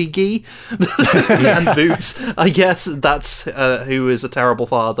karate gi and boots. I guess that's who is a terrible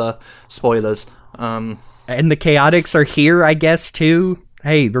father. Spoilers. And the Chaotix are here, I guess, too.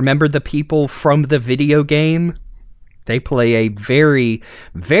 Hey, remember the people from the video game? They play a very,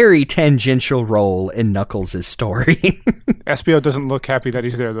 very tangential role in Knuckles' story. SBO doesn't look happy that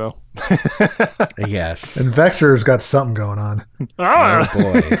he's there, though. Yes. And Vector's got something going on. Oh,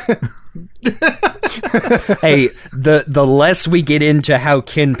 boy. Hey, the less we get into how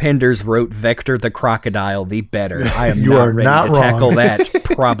Ken Penders wrote Vector the Crocodile, the better. I am not ready to tackle that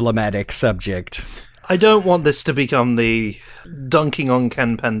problematic subject. I don't want this to become the Dunking on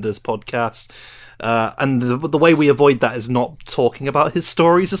Ken Penders podcast. And the way we avoid that is not talking about his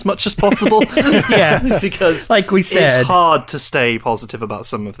stories as much as possible. Yes, because like we said, it's hard to stay positive about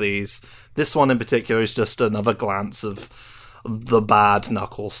some of these. This one in particular is just another glance of the bad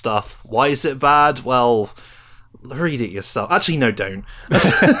Knuckles stuff. Why is it bad? Well, read it yourself. Actually, no, don't.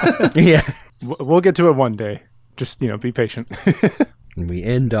 Yeah. We'll get to it one day. Just, be patient. And we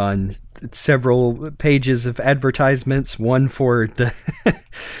end on several pages of advertisements, one for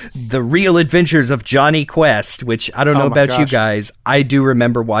the Real Adventures of Johnny Quest, which I don't know about you guys. I do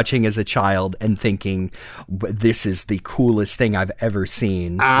remember watching as a child and thinking, this is the coolest thing I've ever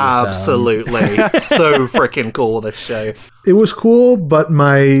seen. Absolutely. So freaking cool, this show. It was cool, but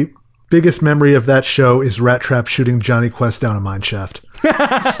my biggest memory of that show is Rat Trap shooting Johnny Quest down a mine shaft.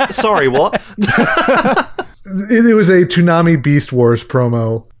 Sorry, what? It was a Toonami Beast Wars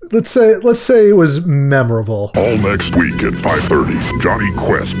promo. Let's say it was memorable. All next week at 5:30, Johnny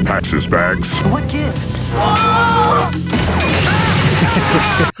Quest packs his bags. What gift?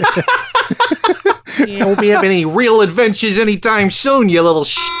 You won't be having any real adventures anytime soon, you little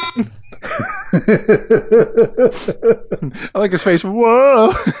I like his face.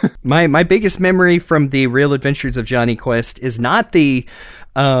 Whoa! My biggest memory from the Real Adventures of Johnny Quest is not the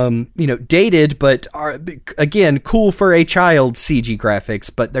dated, but again, cool for a child CG graphics.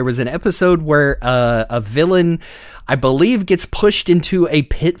 But there was an episode where a villain, I believe, gets pushed into a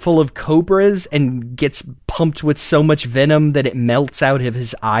pit full of cobras and gets pumped with so much venom that it melts out of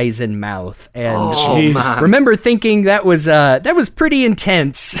his eyes and mouth. And remember thinking that was pretty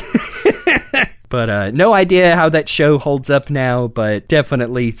intense. But no idea how that show holds up now, but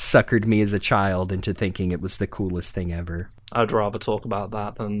definitely suckered me as a child into thinking it was the coolest thing ever. I'd rather talk about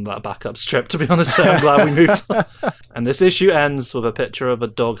that than that backup strip, to be honest. So I'm glad we moved on. And this issue ends with a picture of a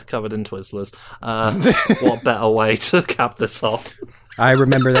dog covered in Twizzlers. What better way to cap this off? I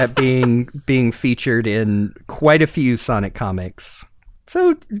remember that being featured in quite a few Sonic comics.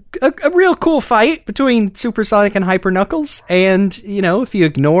 So, a real cool fight between Super Sonic and Hyper Knuckles. And, if you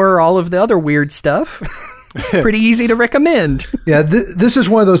ignore all of the other weird stuff, pretty easy to recommend. Yeah, this is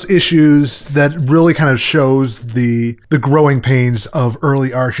one of those issues that really kind of shows the growing pains of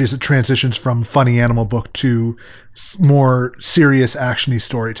early Archie as it transitions from funny animal book to more serious actiony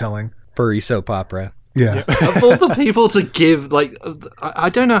storytelling. Furry soap opera. Yeah. Of all the people to give, I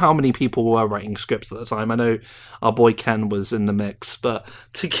don't know how many people were writing scripts at the time. I know our boy Ken was in the mix, but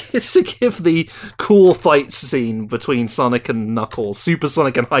to give the cool fight scene between Sonic and Knuckles, Super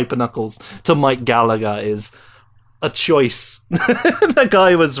Sonic and Hyper Knuckles, to Mike Gallagher is a choice. That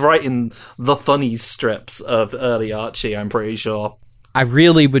guy was writing the funny strips of early Archie, I'm pretty sure. I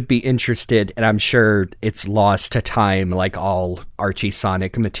really would be interested, and I'm sure it's lost to time like all Archie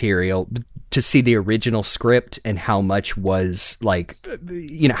Sonic material, to see the original script and how much was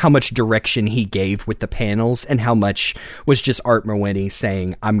how much direction he gave with the panels and how much was just Art Merwini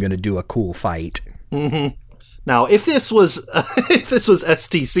saying, I'm going to do a cool fight. Mm-hmm. Now, if this was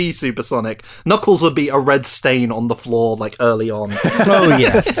STC Supersonic, Knuckles would be a red stain on the floor early on. Oh,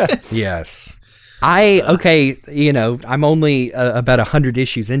 yes. Yes. I'm only about 100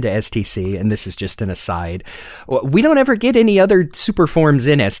 issues into STC, and this is just an aside. We don't ever get any other super forms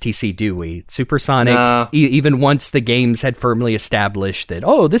in STC, do we? Supersonic, even once the games had firmly established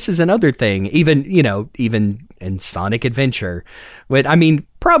that, this is another thing, even in Sonic Adventure. But,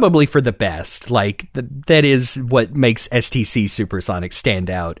 probably for the best. That is what makes STC Supersonic stand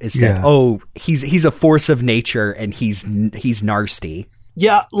out, is that, he's a force of nature, and he's nasty.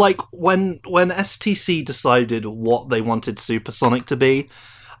 Yeah, when STC decided what they wanted Supersonic to be,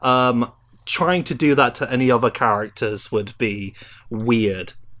 trying to do that to any other characters would be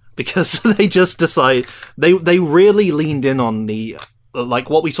weird, because they just decide they really leaned in on the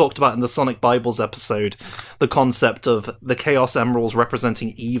what we talked about in the Sonic Bibles episode, the concept of the Chaos Emeralds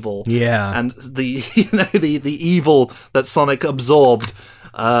representing evil, and the the evil that Sonic absorbed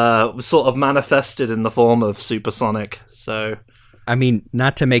sort of manifested in the form of Supersonic. So.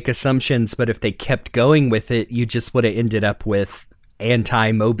 Not to make assumptions, but if they kept going with it, you just would have ended up with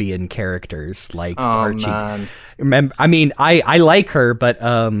anti-Mobian characters like Archie. Man. Remember, I like her, but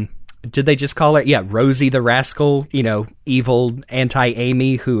did they just call her? Yeah, Rosie the Rascal. Evil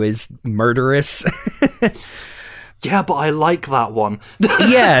anti-Amy who is murderous. Yeah, but I like that one.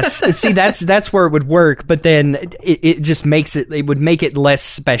 Yes, see, that's where it would work. But then it just makes it. It would make it less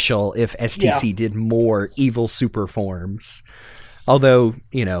special if STC did more evil super forms. Although,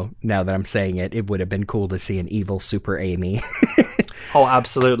 now that I'm saying it, it would have been cool to see an evil Super Amy. Oh,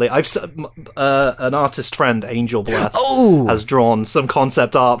 absolutely. I've an artist friend, Angel Bless, has drawn some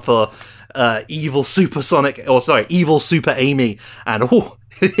concept art for evil Super Amy, and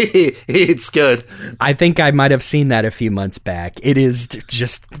it's good. I think I might have seen that a few months back. It is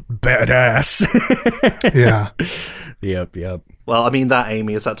just badass. Yeah. Yep. Well, that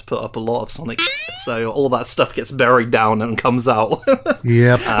Amy has had to put up a lot of Sonic, so all that stuff gets buried down and comes out.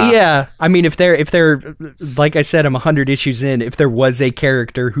 Yep. Yeah. If they're like I said, I'm 100 issues in. If there was a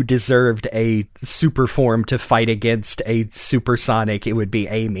character who deserved a super form to fight against a Super Sonic, it would be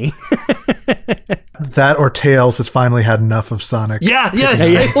Amy. That or Tails has finally had enough of Sonic. Yeah.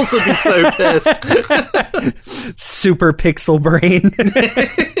 Tails would be so pissed. Super Pixel Brain.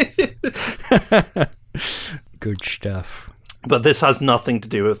 Good stuff. But this has nothing to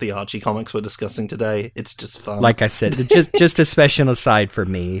do with the Archie comics we're discussing today. It's just fun. Like I said, just a special aside for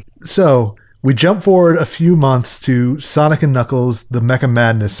me. So, we jump forward a few months to Sonic and Knuckles, the Mecha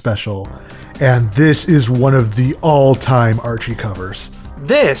Madness special. And this is one of the all-time Archie covers.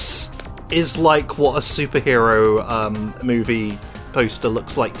 This is like what a superhero movie poster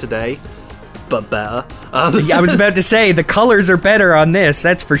looks like today, but better. I was about to say, the colors are better on this,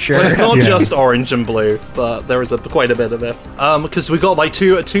 that's for sure. Well, it's not just orange and blue, but there is quite a bit of it. Because we got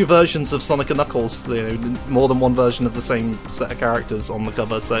two versions of Sonic and Knuckles, more than one version of the same set of characters on the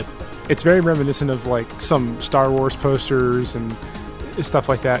cover, so... It's very reminiscent of some Star Wars posters and stuff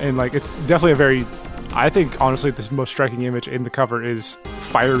like that, and it's definitely a very I think, honestly, the most striking image in the cover is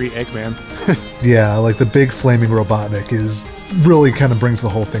Fiery Eggman. Yeah, like the big flaming Robotnik is really kind of brings the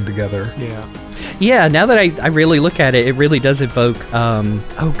whole thing together. Yeah. Yeah, now that I really look at it, it really does evoke,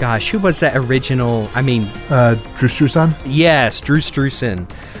 oh gosh, who was that original? I mean... Drew Struzan? Yes, Drew Struzan.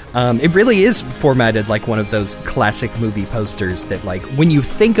 It really is formatted like one of those classic movie posters that, like, when you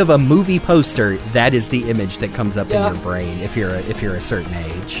think of a movie poster, that is the image that comes up in your brain if you're a certain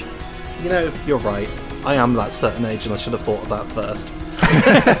age. You know, you're right. I am that certain age, and I should have thought of that first.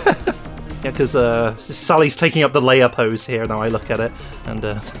 Yeah, because Sally's taking up the Leia pose here. Now I look at it,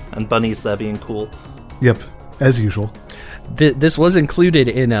 and Bunny's there being cool. Yep, as usual. This was included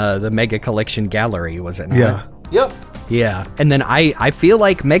in the Mega Collection gallery, was it not? Yeah. Yep. Yeah, and then I feel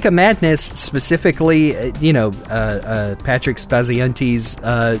like Mega Madness, specifically, Patrick Spaziante's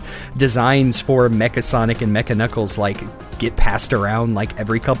designs for Mecha Sonic and Mecha Knuckles, like, get passed around, like,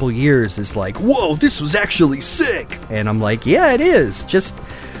 every couple years is like, whoa, this was actually sick! And I'm like, yeah, it is. Just,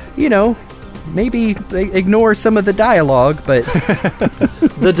 maybe ignore some of the dialogue, but...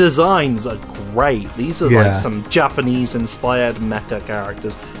 The designs are great. These are Yeah. like some Japanese-inspired mecha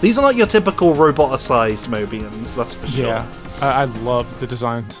characters. These are not your typical roboticized Mobians, that's for sure. Yeah. I love the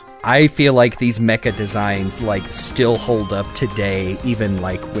designs. I feel like these mecha designs, like, still hold up today, even,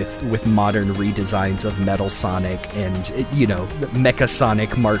 like, with modern redesigns of Metal Sonic and, Mecha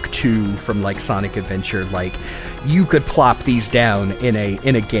Sonic Mark II from, like, Sonic Adventure. Like, you could plop these down in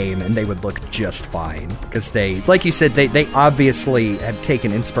a game and they would look just fine. Because they, like you said, they obviously have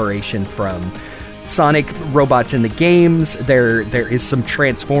taken inspiration from Sonic robots in the games. There is some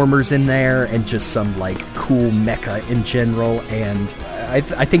Transformers in there and just some, like, cool mecha in general. And I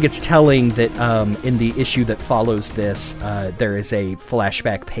think it's telling that in the issue that follows this, there is a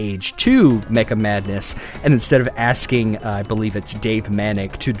flashback page to Mecha Madness, and instead of asking, I believe it's Dave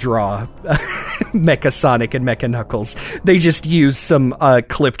Manick, to draw Mecha Sonic and Mecha Knuckles, they just use some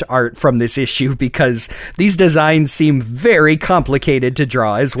clipped art from this issue because these designs seem very complicated to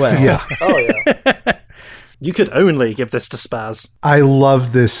draw as well. Yeah. Oh, yeah. You could only give this to Spaz. I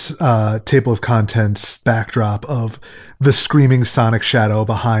love this table of contents backdrop of the screaming Sonic shadow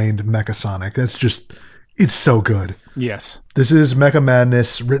behind Mecha Sonic. It's so good. Yes. This is Mecha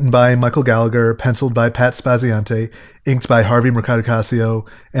Madness, written by Michael Gallagher, penciled by Pat Spaziante, inked by Harvey Mercadocasio,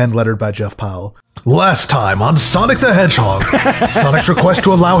 and lettered by Jeff Powell. Last time on Sonic the Hedgehog, Sonic's request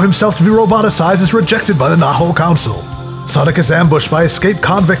to allow himself to be roboticized is rejected by the Naho Council. Sonic is ambushed by escaped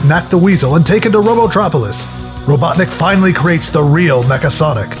convict Knack the Weasel and taken to Robotropolis. Robotnik finally creates the real Mecha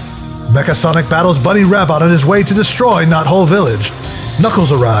Sonic. Mecha Sonic battles Bunny Rabbit on his way to destroy Knothole Village.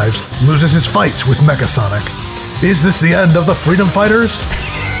 Knuckles arrives, loses his fights with Mecha Sonic. Is this the end of the Freedom Fighters?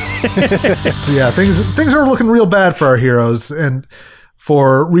 Yeah, things are looking real bad for our heroes, and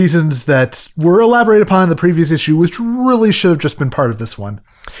for reasons that were elaborated upon in the previous issue, which really should have just been part of this one.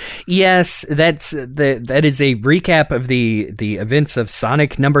 Yes, that is a recap of the events of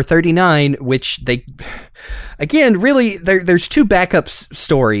Sonic number 39, which they, again, really, there's two backup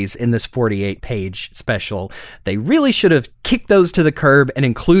stories in this 48-page special. They really should have kicked those to the curb and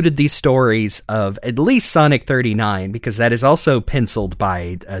included these stories of at least Sonic 39, because that is also penciled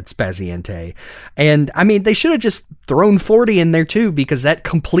by Spaziante. And, I mean, they should have just thrown 40 in there, too, because that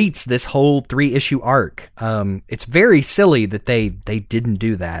completes this whole 3-issue arc. It's very silly that they didn't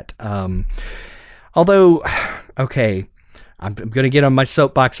do that. Although, okay, I'm going to get on my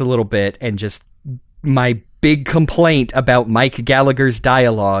soapbox a little bit and just my big complaint about Mike Gallagher's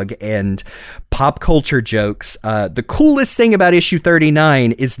dialogue and pop culture jokes. The coolest thing about issue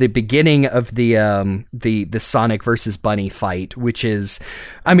 39 is the beginning of the Sonic versus Bunny fight, which is,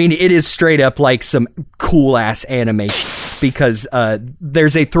 I mean, it is straight up like some cool ass animation, because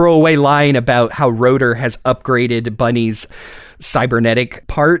there's a throwaway line about how Rotor has upgraded Bunny's cybernetic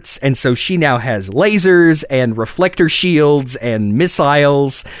parts, and so she now has lasers and reflector shields and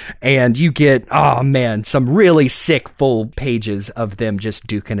missiles, and you get, oh man, some really sick full pages of them just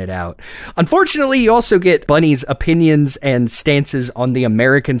duking it out. Unfortunately, you also get Bunny's opinions and stances on the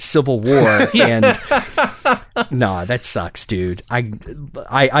American Civil War, and nah, that sucks, dude. I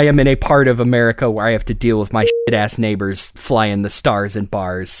am in a part of America where I have to deal with my shit-ass neighbors flying the stars and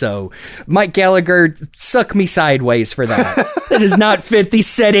bars, so Mike Gallagher, suck me sideways for that. That does not fit the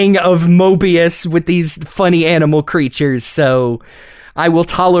setting of Mobius with these funny animal creatures, so I will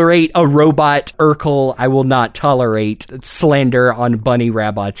tolerate a robot Urkel. I will not tolerate slander on Bunny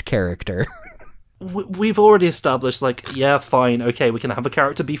Rabbit's character. We've already established, like, yeah, fine, okay, we can have a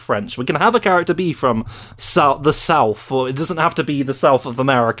character be French, we can have a character be from the South, or it doesn't have to be the South of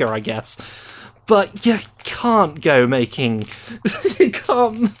America, I guess. But you can't go making... You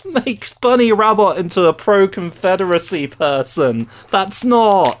can't make Bunny Rabbit into a pro-Confederacy person. That's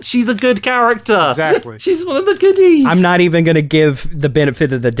not... She's a good character. Exactly. She's one of the goodies. I'm not even going to give the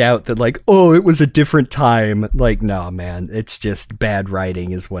benefit of the doubt that, like, oh, it was a different time. Like, no, man. It's just bad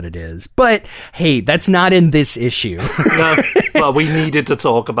writing is what it is. But, hey, that's not in this issue. No, well, we needed to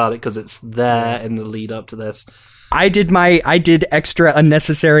talk about it because it's there in the lead up to this. I did extra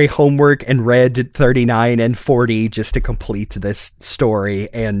unnecessary homework and read 39 and 40 just to complete this story,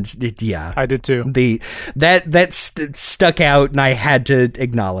 and yeah, I did too. That stuck out, and I had to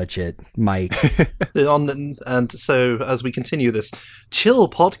acknowledge it, Mike. And so, as we continue this chill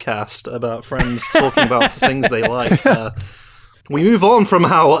podcast about friends talking about things they like, we move on from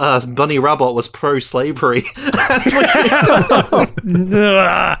how Bunny Rabbit was pro-slavery.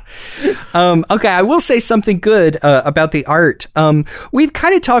 Okay, I will say something good about the art. We've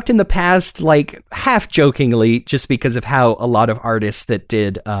kind of talked in the past, like half jokingly, just because of how a lot of artists that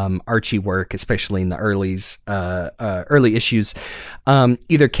did Archie work, especially in the early issues,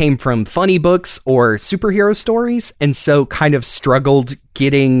 either came from funny books or superhero stories, and so kind of struggled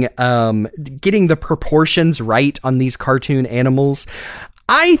getting the proportions right on these cartoon animals.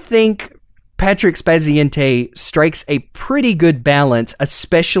 I think Patrick Spaziante strikes a pretty good balance,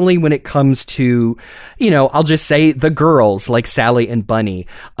 especially when it comes to, I'll just say the girls like Sally and Bunny,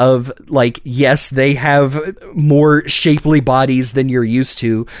 of like, yes, they have more shapely bodies than you're used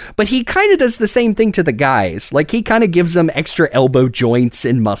to, but he kind of does the same thing to the guys. Like, he kind of gives them extra elbow joints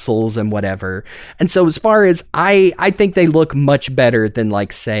and muscles and whatever. And so as far as I think they look much better than,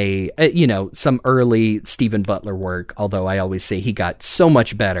 like, say, some early Stephen Butler work, although I always say he got so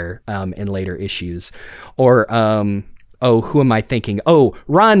much better in later issues. Or who am I thinking? Oh,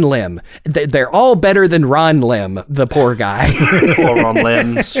 Ron Lim. They're all better than Ron Lim, the poor guy. Poor Ron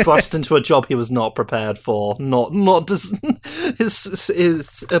Lim, thrust into a job he was not prepared for.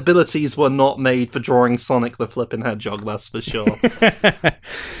 His abilities were not made for drawing Sonic the Flippin' Hedgehog, that's for sure.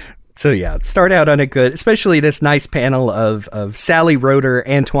 So yeah, start out on a good, especially this nice panel of Sally, Rotor,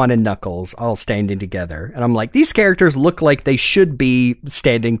 Antoine, and Knuckles all standing together. And I'm like, these characters look like they should be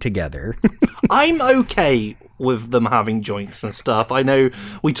standing together. I'm okay with them having joints and stuff. I know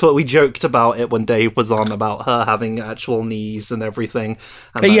we joked about it when Dave was on about her having actual knees and everything.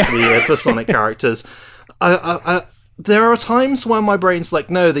 And that's weird for Sonic characters. There are times when my brain's like,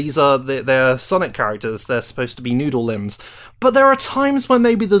 no, they're Sonic characters, they're supposed to be noodle limbs. But there are times when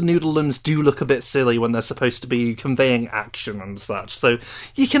maybe the noodle limbs do look a bit silly when they're supposed to be conveying action and such. So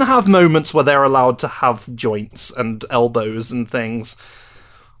you can have moments where they're allowed to have joints and elbows and things.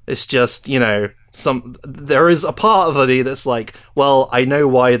 It's just, there is a part of me that's like, well, I know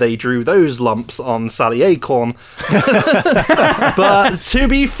why they drew those lumps on Sally Acorn. But to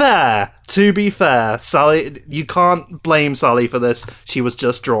be fair, Sally, you can't blame Sally for this. She was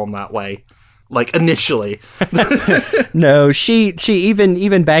just drawn that way. Like, initially. No, she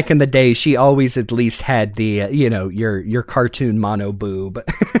even back in the day, she always at least had the, your cartoon mono boob.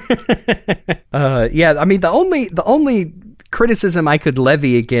 Yeah, I mean, the only criticism I could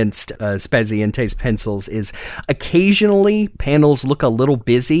levy against Spaziante's pencils is occasionally panels look a little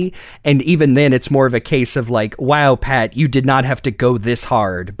busy, and even then it's more of a case of like, wow, Pat, you did not have to go this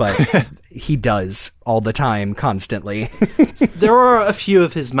hard, but he does all the time, constantly. There are a few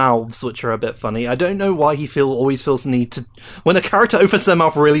of his mouths which are a bit funny. I don't know why he always feels the need to... When a character opens their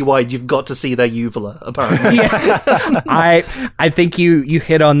mouth really wide, you've got to see their uvula, apparently. Yeah. I think you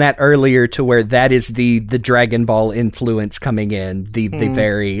hit on that earlier, to where that is the Dragon Ball influence coming in. The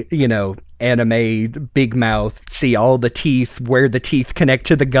very, anime big mouth, see all the teeth, where the teeth connect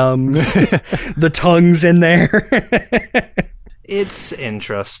to the gums, the tongue's in there. It's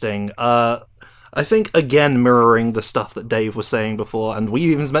interesting. I think, again, mirroring the stuff that Dave was saying before, and we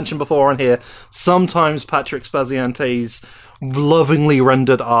even mentioned before on here, sometimes Patrick Spaziante's lovingly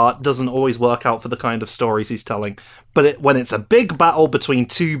rendered art doesn't always work out for the kind of stories he's telling. But when it's a big battle between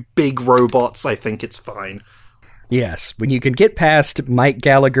two big robots, I think it's fine. Yes, when you can get past Mike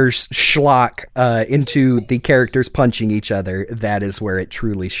Gallagher's schlock into the characters punching each other, that is where it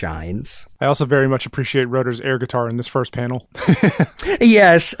truly shines. I also very much appreciate Rotor's air guitar in this first panel.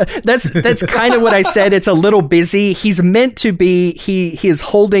 Yes, that's kind of what I said. It's a little busy. He's meant to be, he is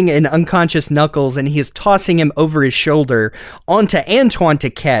holding an unconscious Knuckles, and he is tossing him over his shoulder onto Antoine to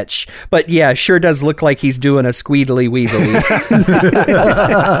catch. But yeah, sure does look like he's doing a squeedly weedly.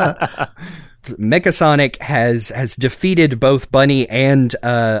 Mechasonic has defeated both Bunny and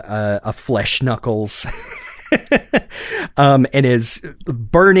a flesh Knuckles. and is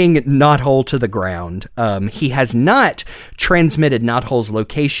burning Knothole to the ground. He has not transmitted Knothole's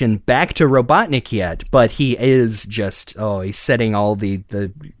location back to Robotnik yet, but he is just, he's setting all the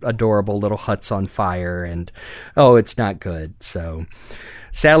adorable little huts on fire, and it's not good. So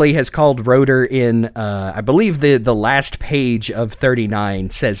Sally has called Rotor in. I believe the last page of 39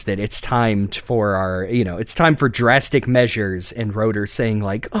 says that it's time for it's time for drastic measures, and Rotor saying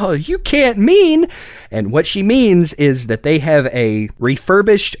like, "Oh, you can't mean," and what she means is that they have a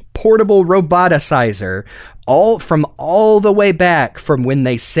refurbished portable roboticizer all the way back from when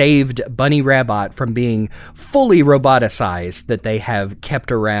they saved Bunny Rabbit from being fully roboticized, that they have kept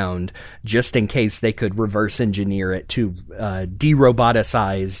around just in case they could reverse engineer it to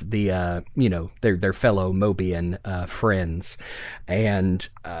de-roboticize their fellow Mobian friends. And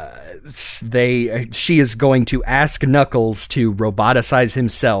she is going to ask Knuckles to roboticize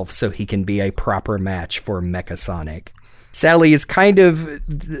himself so he can be a proper match for Mechasonic. Sally is kind of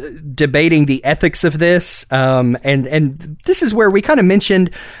debating the ethics of this, and this is where we kind of mentioned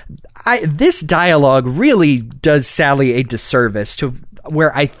this dialogue really does Sally a disservice, to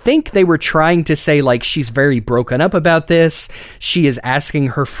where I think they were trying to say like she's very broken up about this. She is asking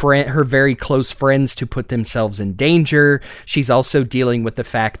her very close friends to put themselves in danger. She's also dealing with the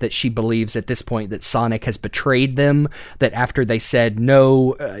fact that she believes at this point that Sonic has betrayed them, that after they said,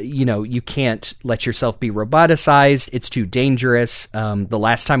 no, you can't let yourself be roboticized, it's too dangerous. The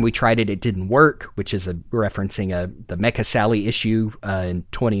last time we tried it didn't work, which is referencing the Mecha Sally issue in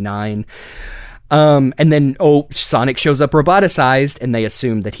 29. And then, Sonic shows up roboticized, and they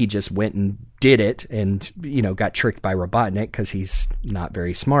assume that he just went and did it and, got tricked by Robotnik because he's not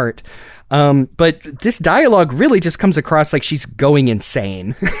very smart. But this dialogue really just comes across like she's going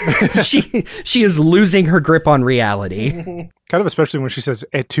insane. She is losing her grip on reality. Kind of especially when she says,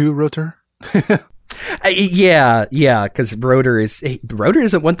 "Et tu, Rotor?" Yeah, because Rotor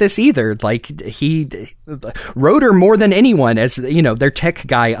doesn't want this either. Like Rotor more than anyone, as their tech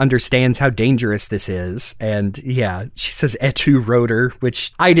guy, understands how dangerous this is. And yeah, she says "Et tu, Rotor,"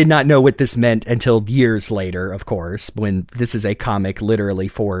 which I did not know what this meant until years later, of course, when this is a comic literally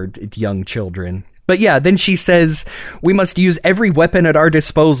for young children. But yeah, then she says, "We must use every weapon at our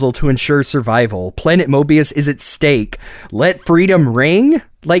disposal to ensure survival. Planet Mobius is at stake. Let freedom ring."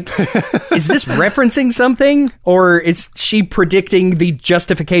 Like, is this referencing something? Or is she predicting the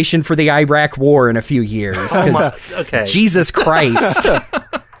justification for the Iraq war in a few years? Okay. Jesus Christ.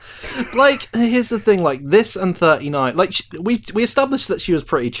 Like, here's the thing, like, this and 39, like, we established that she was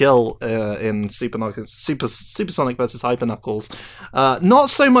pretty chill in Supersonic versus Hyper Knuckles.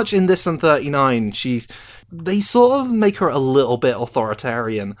 Not so much in this and 39. They sort of make her a little bit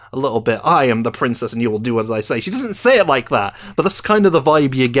authoritarian, a little bit, "I am the princess and you will do as I say." She doesn't say it like that, but that's kind of the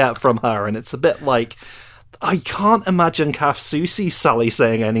vibe you get from her, and it's a bit like, I can't imagine Kaf Susi Sally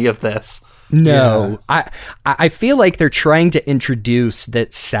saying any of this. No, yeah. I feel like they're trying to introduce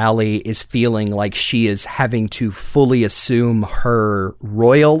that Sally is feeling like she is having to fully assume her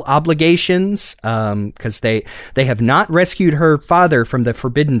royal obligations, because they have not rescued her father from the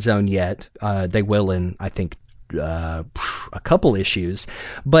Forbidden Zone yet. They will in, I think, a couple issues,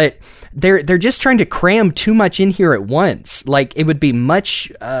 but they're just trying to cram too much in here at once. Like, it would be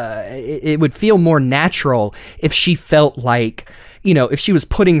it would feel more natural if she felt like, if she was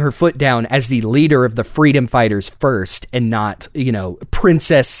putting her foot down as the leader of the freedom fighters first, and not,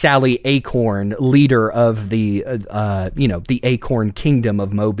 Princess Sally Acorn, leader of the Acorn Kingdom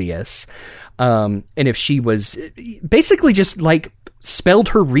of Mobius. And if she was basically just like spelled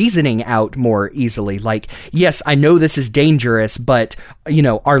her reasoning out more easily. Like, yes, I know this is dangerous, but,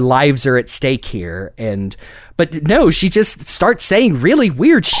 our lives are at stake here. But no, she just starts saying really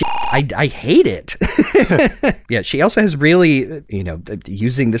weird shit. I hate it. Yeah, she also has really,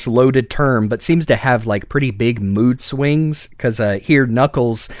 using this loaded term, but seems to have like pretty big mood swings, because here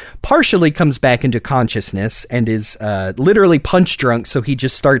Knuckles partially comes back into consciousness and is literally punch drunk, so he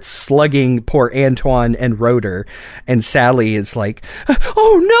just starts slugging poor Antoine and Rotor, and Sally is like,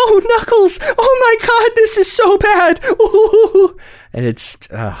 "Oh no, Knuckles! Oh my god, this is so bad!" Ooh. And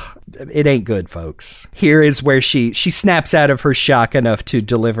it ain't good, folks. Here is where she snaps out of her shock enough to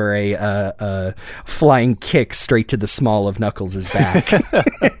deliver a flying kick straight to the small of Knuckles' back.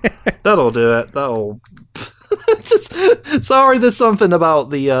 That'll do it. Sorry, there's something about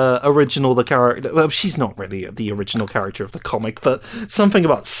the character. Well, she's not really the original character of the comic, but something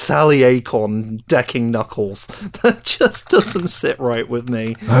about Sally Acorn decking Knuckles that just doesn't sit right with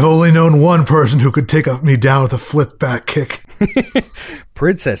me. I've only known one person who could take me down with a flip back kick.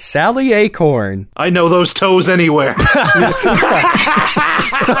 Princess Sally Acorn. I know those toes anywhere. Oh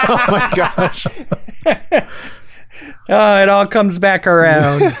my gosh. Oh, it all comes back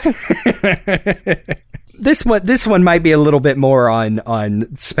around. This one might be a little bit more on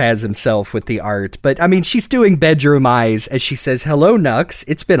Spaz himself with the art, but I mean, she's doing bedroom eyes as she says, "Hello, Nux.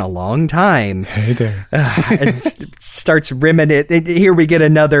 It's been a long time." Hey there. And starts reminiscing. Here we get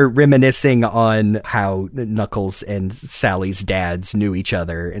another reminiscing on how Knuckles and Sally's dads knew each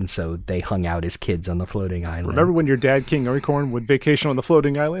other, and so they hung out as kids on the floating island. Remember when your dad, King Acorn, would vacation on the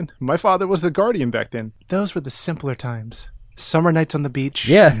floating island? My father was the guardian back then. Those were the simpler times. Summer nights on the beach.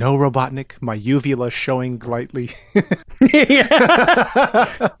 Yeah. No Robotnik. My uvula showing lightly.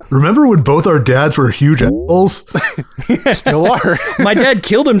 Remember when both our dads were huge assholes? Still are. My dad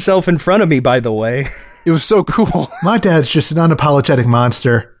killed himself in front of me, by the way. It was so cool. My dad's just an unapologetic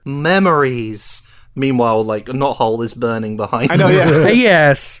monster. Memories. Meanwhile, like, a knothole is burning behind I know, them. yeah.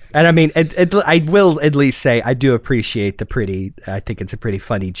 Yes. And I mean, I will at least say I do appreciate I think it's a pretty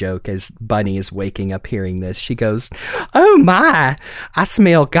funny joke as Bunny is waking up hearing this. She goes, "Oh my, I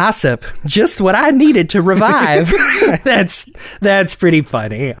smell gossip. Just what I needed to revive." That's pretty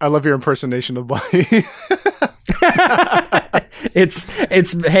funny. I love your impersonation of Bunny.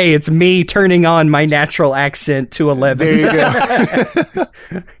 It's me turning on my natural accent to 11. There you go.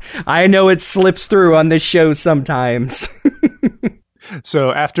 I know it slips through on this show sometimes.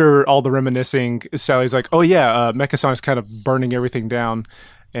 So after all the reminiscing, Sally's like, "Oh yeah, Mechasonic's kind of burning everything down,"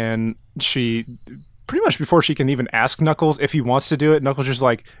 and she pretty much before she can even ask Knuckles if he wants to do it, Knuckles just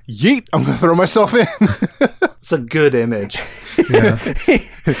like, "Yeet! I'm gonna throw myself in." It's a good image. Yeah.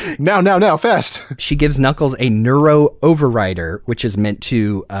 Now, fast. She gives Knuckles a neuro overrider, which is meant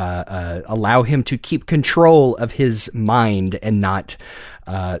to allow him to keep control of his mind and not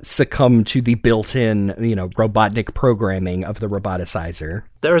succumb to the built-in, Robotnik programming of the roboticizer.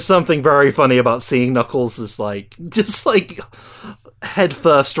 There is something very funny about seeing Knuckles as just head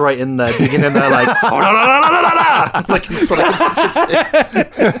first right in there, digging in there like, oh, no, like in Sonic.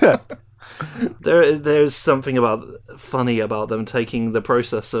 There's something funny about them taking the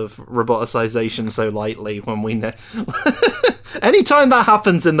process of roboticization so lightly when we know. Anytime that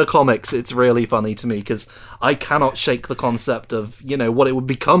happens in the comics, it's really funny to me because I cannot shake the concept of, what it would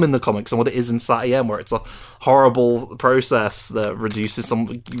become in the comics and what it is in SatEM, where it's a horrible process that rids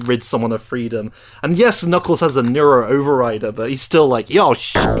someone of freedom. And yes, Knuckles has a neuro overrider, but he's still like, yo,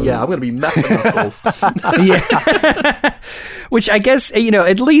 yeah, I'm going to be Mecha Knuckles. Yeah. Which I guess,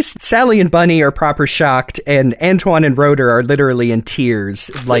 at least Sally and Bunny are proper shocked, and Antoine and Rotor are literally in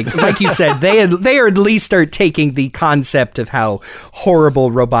tears. Like you said, they at least are taking the concept of how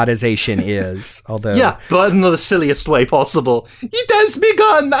horrible robotization is. Although, yeah, but in the silliest way possible. It has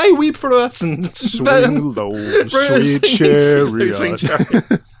begun. I weep for us and swing low, sweet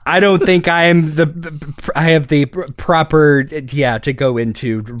chariot. I don't think I have the proper, to go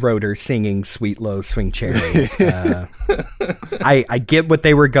into Rotor singing Sweet Low Swing Chariot. I get what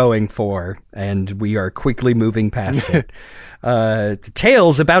they were going for, and we are quickly moving past it.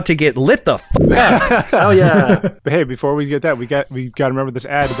 Tails about to get lit the up. Oh yeah. But hey, before we get that, we got to remember this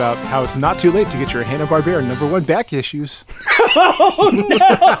ad about how it's not too late to get your Hanna-Barbera #1 back issues. Oh no!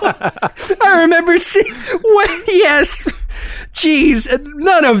 I remember seeing. Yes. Jeez,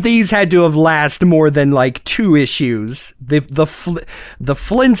 none of these had to have lasted more than 2 issues. The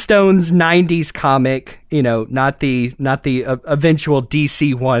Flintstones '90s comic, not the eventual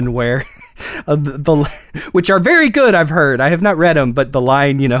DC one where which are very good. I've heard. I have not read them, but the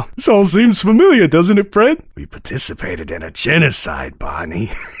line, this all seems familiar, doesn't it, Fred? We participated in a genocide, Bonnie.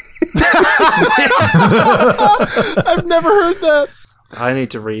 I've never heard that. I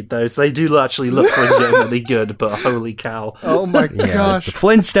need to read those. They do actually look legitimately good, but holy cow. Oh my gosh. The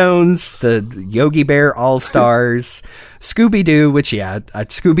Flintstones, the Yogi Bear All-Stars, Scooby-Doo, which,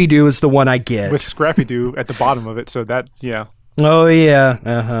 Scooby-Doo is the one I get. With Scrappy-Doo at the bottom of it, so that, yeah. Oh, yeah.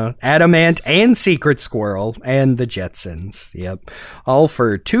 Uh-huh. Adamant and Secret Squirrel and the Jetsons. Yep. All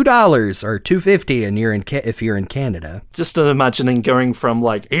for $2 or $2.50 and if you're in Canada. Just imagining going from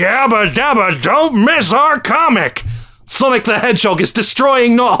yabba dabba, don't miss our comic! Sonic the Hedgehog is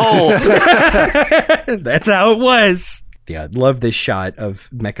destroying Knothole! That's how it was. Yeah, love this shot of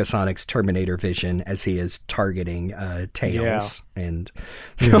Mechasonic's Terminator vision as he is targeting Tails. And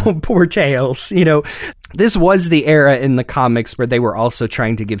poor Tails. This was the era in the comics where they were also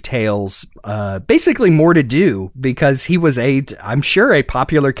trying to give Tails basically more to do, because he was I'm sure a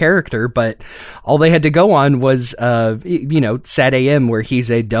popular character, but all they had to go on was, Sad AM, where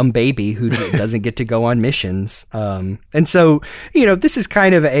he's a dumb baby who doesn't get to go on missions. And so, this is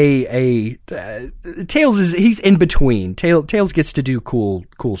kind of Tails he's in between. Tails gets to do cool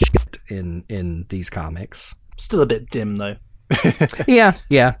shit in these comics. Still a bit dim, though.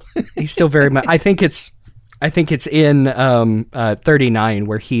 Yeah. He's still very much. I think it's in 39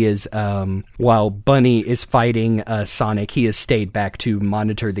 where he is, while Bunny is fighting Sonic, he has stayed back to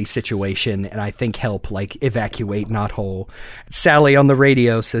monitor the situation and I think help evacuate Knothole. Sally on the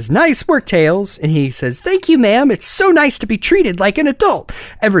radio says, "Nice work, Tails," and he says, "Thank you, ma'am. It's so nice to be treated like an adult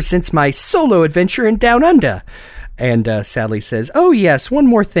ever since my solo adventure in Down Under." And Sally says, "Oh, yes, one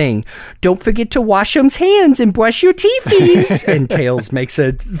more thing. Don't forget to wash 'em's hands and brush your teethies." And Tails makes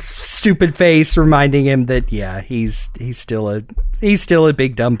a stupid face, reminding him that, yeah, he's still a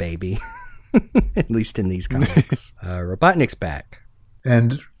big dumb baby. At least in these comics. Robotnik's back.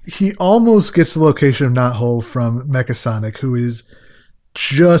 And he almost gets the location of Knothole from Mechasonic, who is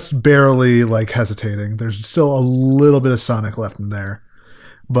just barely, hesitating. There's still a little bit of Sonic left in there.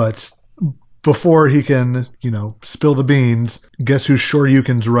 But before he can, spill the beans, guess who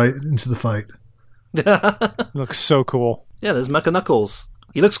Shoryuken's right into the fight? Looks so cool. Yeah, there's Mecha Knuckles.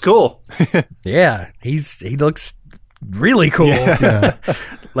 He looks cool. Yeah, he looks really cool. Yeah.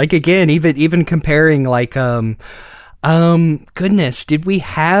 Again, even comparing goodness, did we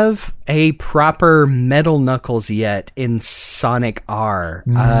have a proper Metal Knuckles yet in Sonic R?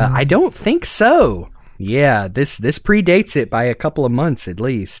 I don't think so. Yeah, this predates it by a couple of months at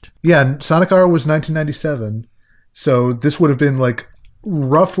least. Yeah, Sonic R was 1997, so this would have been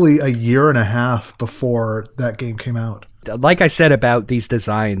roughly a year and a half before that game came out. Like I said about these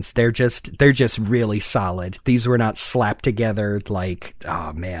designs, they're just really solid. These were not slapped together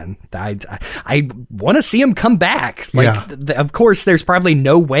oh man, I want to see them come back. Of course, there's probably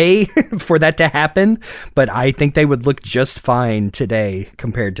no way for that to happen, but I think they would look just fine today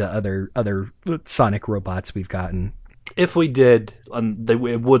compared to other Sonic robots we've gotten. If we did, and it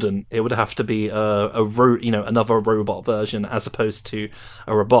would have to be another robot version as opposed to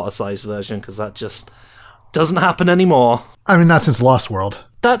a roboticized version, because that just doesn't happen anymore. I mean, not since Lost World.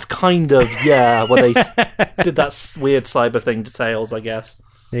 That's kind of, where they did that weird cyber thing to Tails, I guess.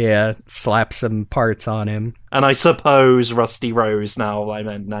 Yeah, slap some parts on him. And I suppose Rusty Rose, now you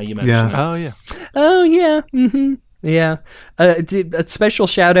mention it. Oh, yeah. Oh, yeah. Mm-hmm. Yeah. A special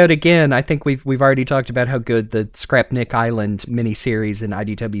shout out again. I think we've already talked about how good the Scrapnik Island miniseries in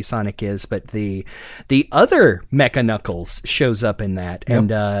IDW Sonic is, but the other Mecha Knuckles shows up in that,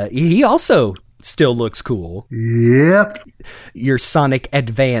 and he also still looks cool. Yep. Your Sonic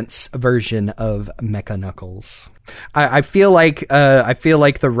Advance version of Mecha Knuckles. I feel like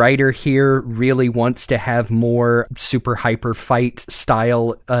the writer here really wants to have more super hyper fight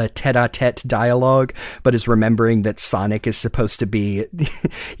style tete-a-tete dialogue, but is remembering that Sonic is supposed to be,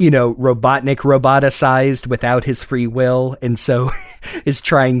 Robotnik roboticized without his free will, and so is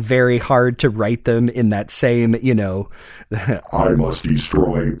trying very hard to write them in that same, I must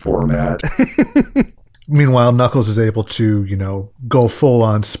destroy format. Meanwhile, Knuckles is able to, go full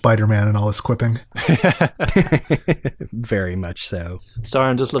on Spider-Man and all his quipping. Very much so. Sorry,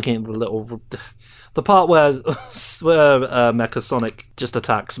 I'm just looking at the part where Mecha Sonic just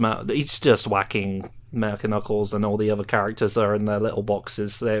attacks he's just whacking Mecha Knuckles, and all the other characters are in their little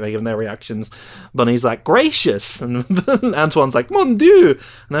boxes. They're giving their reactions. Bunny's like, "Gracious!" And Antoine's like, "Mon Dieu!" And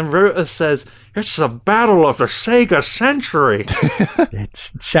then Rota says, "It's the battle of the Sega century."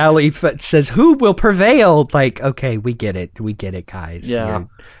 It's Sally says, "Who will prevail?" Okay, we get it, guys. Yeah,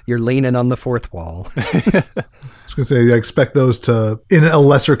 you're leaning on the fourth wall. I was gonna say, I expect those to, in a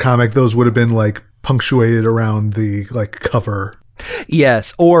lesser comic, those would have been punctuated around the cover.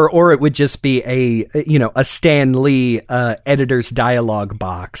 Yes, or it would just be a Stan Lee editor's dialogue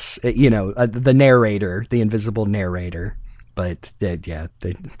box, the narrator, the invisible narrator. But they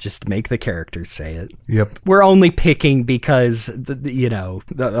just make the characters say it. Yep. We're only picking because of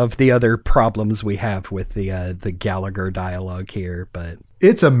the other problems we have with the Gallagher dialogue here. But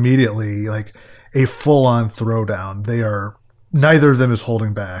it's immediately a full on throwdown. Neither of them is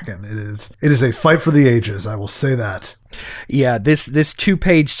holding back, and it is a fight for the ages. I will say that. Yeah, this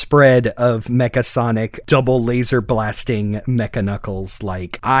 2-page spread of Mecha Sonic double laser blasting Mecha Knuckles.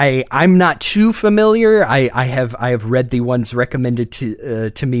 I'm not too familiar. I have read the ones recommended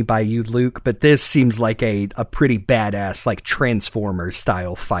to me by you, Luke, but this seems like a pretty badass Transformers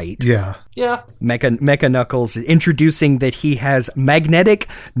style fight. Yeah. Yeah. Mecha Knuckles introducing that he has magnetic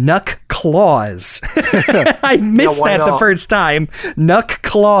knuck claws. I missed why that the not? first time. Knuck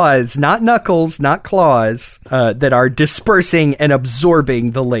claws, not knuckles, not claws, that are dispersing and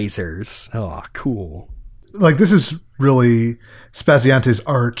absorbing the lasers. Oh, cool. Like, this is really Spaziante's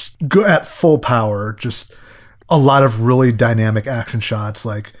art at full power. Just a lot of really dynamic action shots,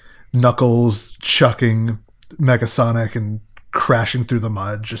 like Knuckles chucking Megasonic and crashing through the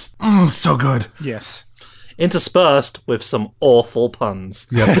mud. Just so good. Yes. Interspersed with some awful puns.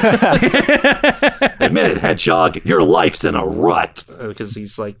 Yep. Admit it, Hedgehog, your life's in a rut. Because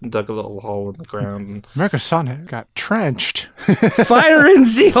he's like dug a little hole in the ground. And Megasonic got trenched. Fire in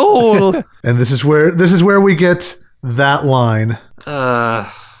the hole. And this is where we get that line.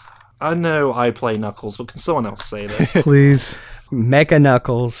 I know I play Knuckles, but can someone else say this? Please. Mecha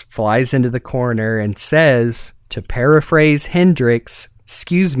Knuckles flies into the corner and says, to paraphrase Hendrix,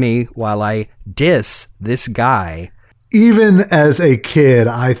 excuse me while I diss this guy. Even as a kid,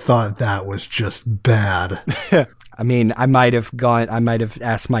 I thought that was just bad. I mean, I might have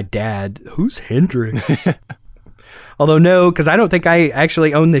asked my dad, who's Hendrix? Although no, because I don't think I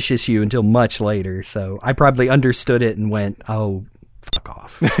actually owned this issue until much later, so I probably understood it and went, oh, fuck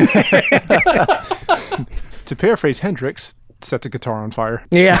off. To paraphrase Hendrix, set the guitar on fire.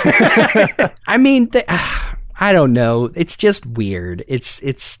 Yeah. I mean, I don't know. It's just weird.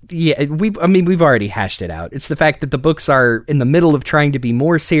 We've already hashed it out. It's the fact that the books are in the middle of trying to be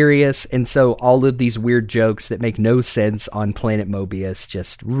more serious, and so all of these weird jokes that make no sense on Planet Mobius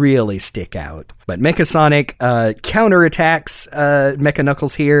just really stick out. But Mechasonic counterattacks Mecha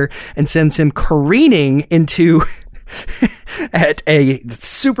Knuckles here and sends him careening into at a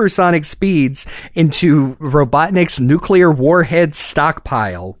supersonic speeds into Robotnik's nuclear warhead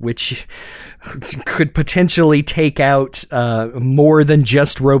stockpile, which could potentially take out more than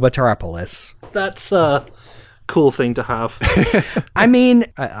just Robotropolis. That's a cool thing to have. I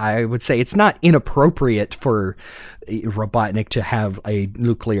mean, I would say it's not inappropriate for Robotnik to have a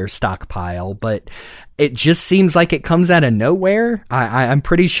nuclear stockpile, but it just seems like it comes out of nowhere. I'm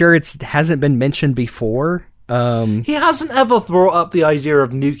pretty sure it hasn't been mentioned before. He hasn't ever brought up the idea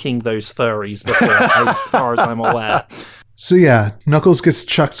of nuking those furries before, as far as I'm aware. So yeah, Knuckles gets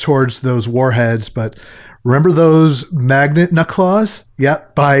chucked towards those warheads, but remember those magnet Knuckclaws?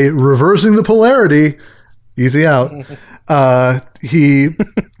 Yep, by reversing the polarity, easy out. I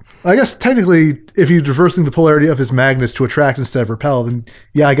guess technically, if you're reversing the polarity of his magnets to attract instead of repel, then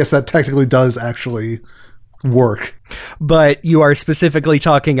yeah, I guess that technically does actually work. But you are specifically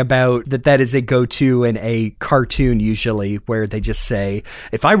talking about that is a go-to in a cartoon usually, where they just say,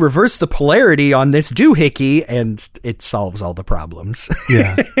 if I reverse the polarity on this doohickey, and it solves all the problems.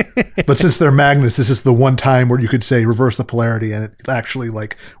 Yeah. But since they're magnets, this is the one time where you could say reverse the polarity and it actually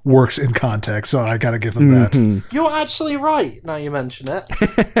like works in context. So I gotta give them that. You're actually right, now you mention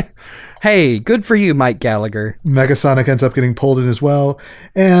it. Hey, good for you, Mike Gallagher. Megasonic ends up getting pulled in as well,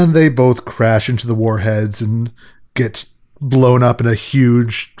 and they both crash into the warheads and get blown up in a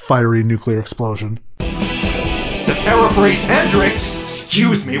huge, fiery nuclear explosion. To paraphrase Hendrix,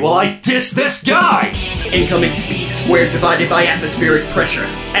 excuse me while I diss this guy! Incoming speed squared divided by atmospheric pressure.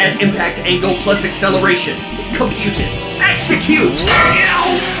 Add impact angle plus acceleration. Computed. Execute!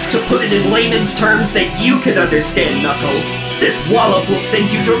 To put it in layman's terms that you can understand, Knuckles, this wallop will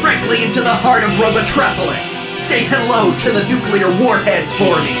send you directly into the heart of Robotropolis. Say hello to the nuclear warheads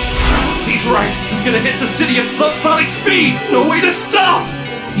for me. He's right, I'm gonna hit the city at subsonic speed! No way to stop!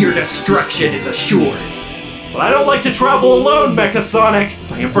 Your destruction is assured. But I don't like to travel alone, Mechasonic.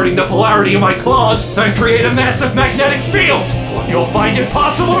 By inverting the polarity of my claws, I create a massive magnetic field. One you'll find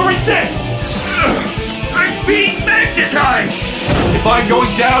impossible to resist. I'm being magnetized! If I'm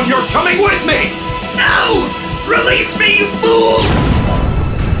going down, you're coming with me! No! Release me, you fool!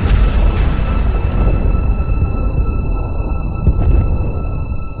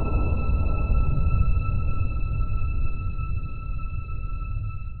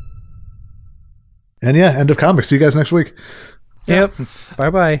 And yeah, end of comics. See you guys next week. Yep.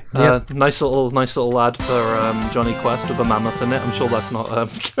 Bye-bye. Yep. Nice little ad for Johnny Quest with a mammoth in it. I'm sure that's not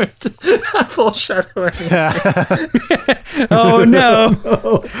foreshadowing. Oh, no.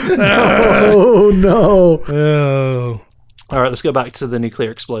 Oh, no. Oh. All right, let's go back to the nuclear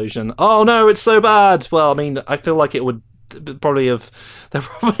explosion. Oh, no, it's so bad. Well, I mean, I feel like it would probably have...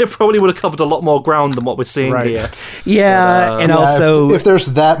 It probably would have covered a lot more ground than what we're seeing here. Yeah, But, and Yeah, also... if there's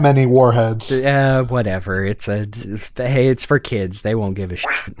that many warheads. Whatever. It's for kids. They won't give a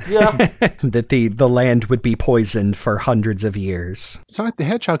shit. Yeah. That the land would be poisoned for hundreds of years. Sonic the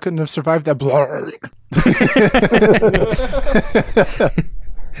Hedgehog couldn't have survived that blur.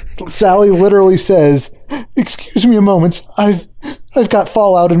 Sally literally says, "Excuse me a moment. I've I've got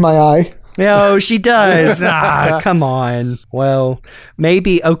fallout in my eye. No, she does. Come on. Well,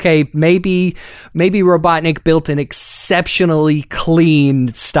 maybe Robotnik built an exceptionally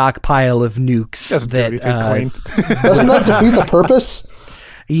clean stockpile of nukes. Doesn't do anything clean. Doesn't that defeat the purpose?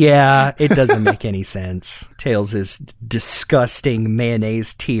 Yeah, it doesn't make any sense. Tails' disgusting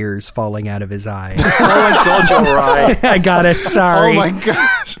mayonnaise tears falling out of his eye. Oh my god, you're right. I got it. Sorry. Oh my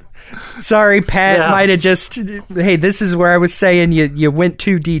gosh. Sorry, Pat. Yeah. Might have just. Hey, this is where I was saying you went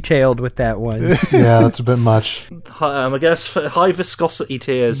too detailed with that one. Yeah, that's a bit much. I guess high viscosity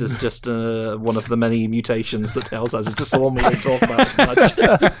tears is just one of the many mutations that Tails has. It's just the one we don't talk about as much.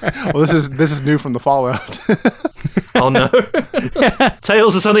 Well, this is new from the Fallout. Oh no.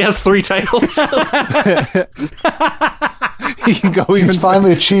 Tails only has 3 tails. He can go even. He's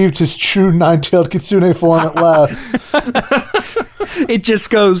finally achieved his true 9-tailed kitsune form at last. It just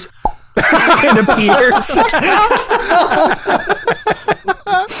goes and appears.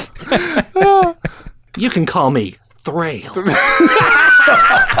 You can call me Thrail.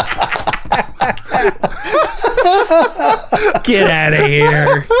 Get out of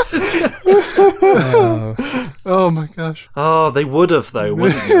here. Oh my gosh. Oh, they would have though,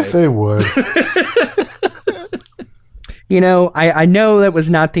 wouldn't they? They would. You know, I know that was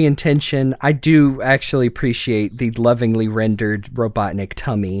not the intention. I do actually appreciate the lovingly rendered Robotnik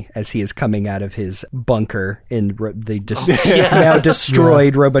tummy as he is coming out of his bunker in the now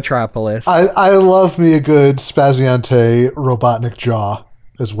destroyed Robotropolis. I love me a good Spaziante Robotnik jaw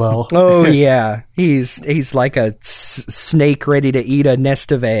as well. Oh yeah, he's like a snake ready to eat a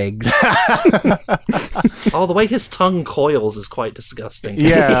nest of eggs. Oh, the way his tongue coils is quite disgusting.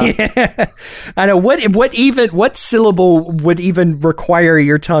 Yeah. Yeah. I know what syllable would even require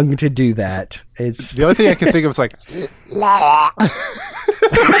your tongue to do that. It's The only thing I can think of is like, My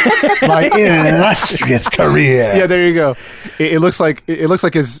illustrious career. yeah, there you go. It looks like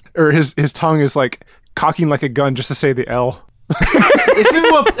his tongue is like cocking like a gun just to say the L.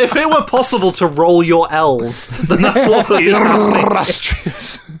 If it were possible to roll your L's, then that's what would be happening,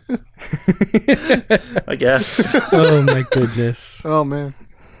 Illustrious. I guess. oh my goodness. Oh man.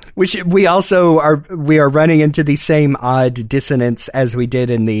 We also are running into the same odd dissonance as we did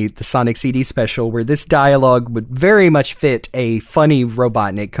in the Sonic CD special, where this dialogue would very much fit a funny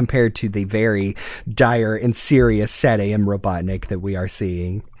Robotnik compared to the very dire and serious Sad AM Robotnik that we are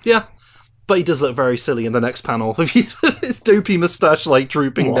seeing. Yeah. But he does look very silly in the next panel. His dopey mustache like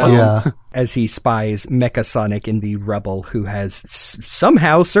drooping down. Yeah. As he spies Mecha Sonic in the rubble, who has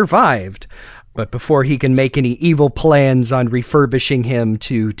somehow survived. But before he can make any evil plans on refurbishing him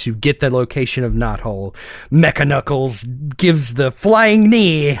to get the location of Knothole, Mecha Knuckles gives the flying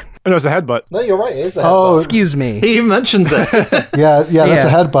knee. Oh, no, it's a headbutt. No, you're right. It is that. Oh, Excuse me. He even mentions it. yeah, that's Yeah. a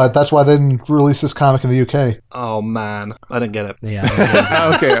headbutt. That's why they didn't release this comic in the UK. Oh man, I didn't get it.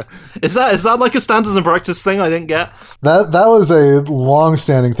 Yeah. Okay. Is that like a standards and practice thing I didn't get? That was a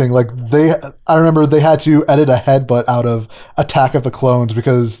long-standing thing. Like I remember they had to edit a headbutt out of Attack of the Clones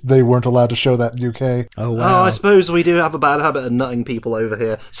because they weren't allowed to show that in the UK. Oh, Oh, wow. I suppose we do have a bad habit of nutting people over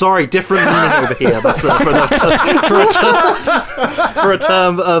here. Sorry, different meaning over here. That's for a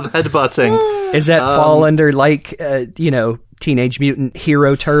term of headbutting. Does that fall under, like, Teenage Mutant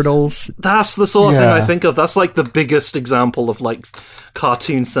Hero Turtles? That's the sort of thing Yeah. I think of. That's like the biggest example of like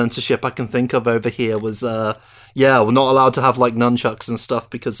cartoon censorship I can think of over here was, we're not allowed to have like nunchucks and stuff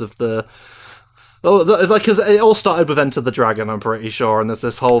because of the... because it all started with Enter the Dragon, I'm pretty sure, and there's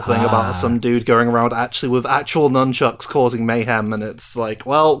this whole thing about some dude going around actually with actual nunchucks causing mayhem, and it's like,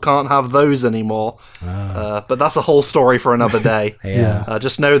 well, can't have those anymore. But that's a whole story for another day. Yeah.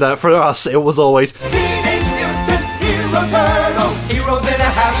 Just know that for us, it was always Teenage Mutant Hero Turtles, heroes in a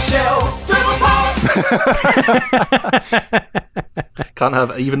half shell, turtle power. can't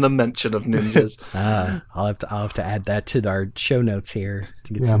have even the mention of ninjas. I'll have to add that to our show notes here.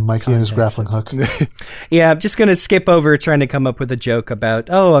 To get Yeah, some Mikey and his context. grappling hook. Yeah, I'm just going to skip over trying to come up with a joke about,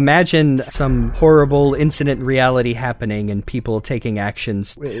 imagine some horrible incident in reality happening and people taking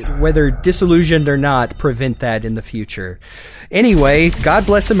actions, whether disillusioned or not, prevent that in the future. Anyway, God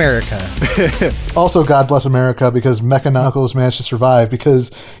bless America. Also, God bless America, because Mecha Knuckles managed to survive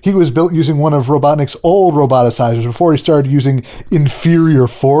because he was built using one of Robotnik's old roboticizers before he started using inferior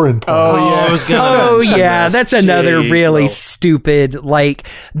foreign parts. I was gonna Oh mention yeah, this. that's another Jeez, really well. stupid, like,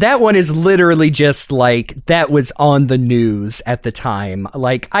 like, that one is literally just like, that was on the news at the time.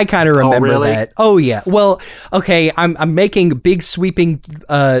 Like, I kind of remember really? that. Oh, yeah. Well, okay, I'm making big sweeping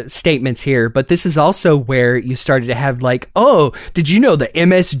statements here, but this is also where you started to have like, oh, did you know the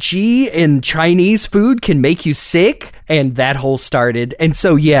MSG in Chinese food can make you sick? And that whole started. And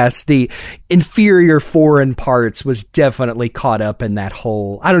so, yes, the inferior foreign parts was definitely caught up in that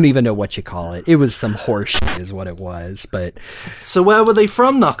whole, I don't even know what you call it. It was some horse shit is what it was, but. So where were they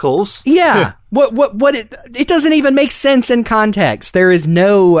from, Knuckles? Yeah. What it doesn't even make sense in context. There is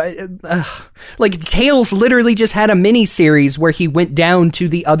no, like, Tails literally just had a mini series where he went down to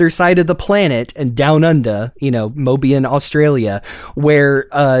the other side of the planet and down under, Mobian, Australia, where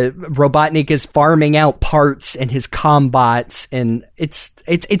Robotnik is farming out parts and his combots, and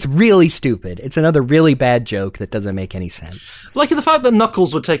it's really stupid. It's another really bad joke that doesn't make any sense. Like the fact that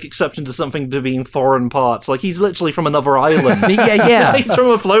Knuckles would take exception to something to being foreign parts. Like, he's literally from another island. Yeah. He's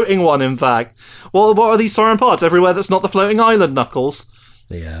from a floating one, in fact. Well, what are these foreign parts? Everywhere that's not the floating island, Knuckles.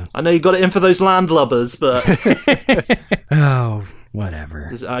 Yeah. I know you got it in for those landlubbers, but... Oh,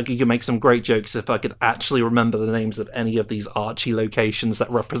 whatever. You could make some great jokes if I could actually remember the names of any of these Archie locations that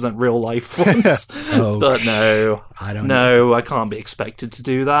represent real life ones. But no. I don't know. I can't be expected to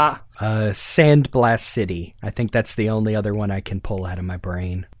do that. Sandblast City. I think that's the only other one I can pull out of my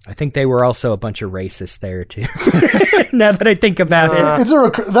brain. I think they were also a bunch of racists there, too. Now that I think about it.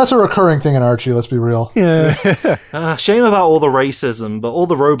 That's a recurring thing in Archie, let's be real. Yeah. Shame about all the racism, but all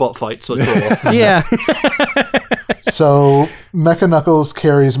the robot fights were cool. Yeah. So, Mecha Knuckles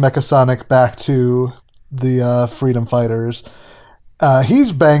carries Mecha Sonic back to the Freedom Fighters.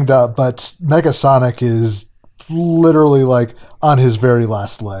 He's banged up, but Mecha Sonic is literally, like, on his very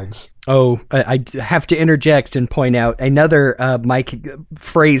last legs. Oh, I have to interject and point out another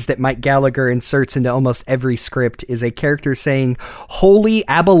phrase that Mike Gallagher inserts into almost every script is a character saying, "Holy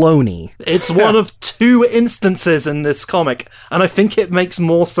abalone." It's one of two instances in this comic, and I think it makes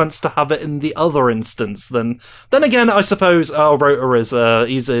more sense to have it in the other instance than... Then again, I suppose Rotor is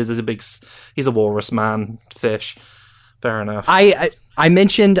he's a walrus man, fish. Fair enough. I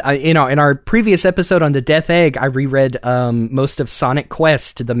mentioned, in our previous episode on the Death Egg, I reread most of Sonic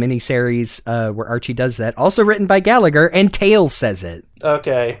Quest, the miniseries where Archie does that. Also written by Gallagher, and Tails says it.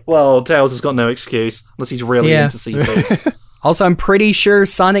 Okay. Well, Tails has got no excuse, unless he's really into CP. Also, I'm pretty sure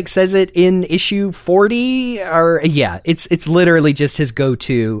Sonic says it in issue 40, or it's literally just his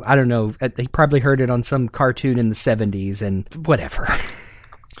go-to. I don't know, he probably heard it on some cartoon in the 70s, and whatever.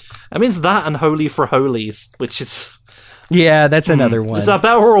 I mean, it's that and Holy for Holies, which is... Yeah, that's another one. Is that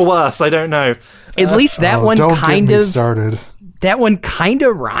better or worse? I don't know. At least that one kind of started. That one kind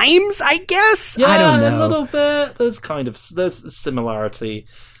of rhymes, I guess. Yeah, I don't know. A little bit. There's similarity.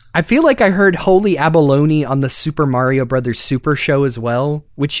 I feel like I heard Holy Abalone on the Super Mario Brothers Super Show as well,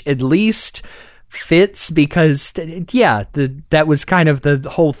 which at least fits because that was kind of the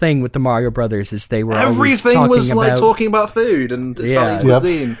whole thing with the Mario Brothers is they were everything was like talking about food and Italian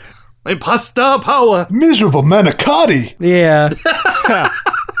cuisine. Pasta power. Miserable manicotti. Yeah.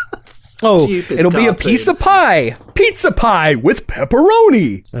 Oh, Stupid it'll be a piece of pie. Pizza pie with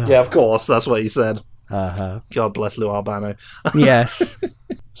pepperoni. Yeah, of course. That's what he said. Uh-huh. God bless Lou Albano. Yes.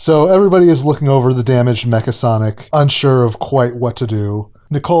 So everybody is looking over the damaged Mecha Sonic, unsure of quite what to do.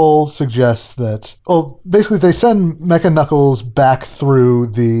 Nicole suggests that... basically they send Mecha Knuckles back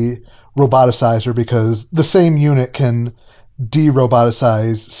through the roboticizer because the same unit can...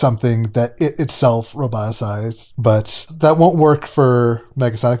 de-roboticize something that it itself roboticized, but that won't work for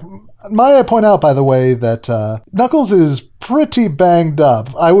Megasonic. Might I point out, by the way, that Knuckles is pretty banged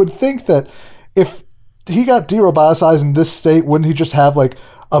up. I would think that if he got de-roboticized in this state, wouldn't he just have like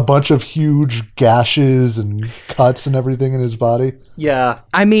a bunch of huge gashes and cuts and everything in his body? Yeah.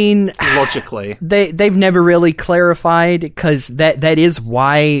 I mean, logically. They've never really clarified because that is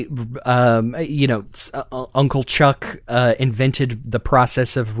why, Uncle Chuck invented the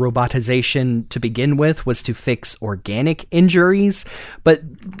process of robotization to begin with, was to fix organic injuries. But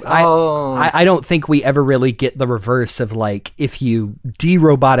I don't think we ever really get the reverse of like, if you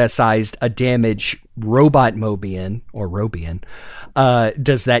de-roboticized a damaged robot Mobian or Robian,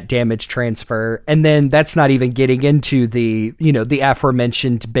 does that damage transfer? And then that's not even getting into the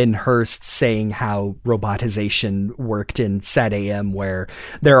aforementioned Ben Hurst saying how robotization worked in Sat AM, where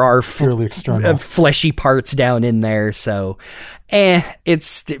there are fleshy parts down in there. So, it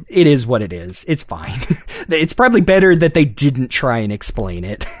is what it is. It's fine. It's probably better that they didn't try and explain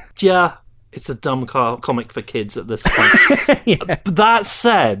it. Yeah. It's a dumb comic for kids at this point. Yeah. That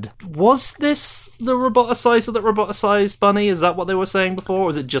said, was this the roboticizer that roboticized Bunny? Is that what they were saying before? Or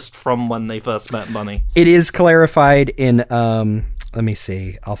was it just from when they first met Bunny? It is clarified in Let me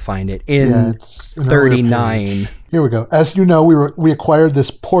see. I'll find it in it's an earlier 39. page. Here we go. As you know, we acquired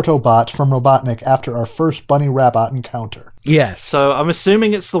this Portobot from Robotnik after our first Bunny Rabbot encounter. Yes. So I'm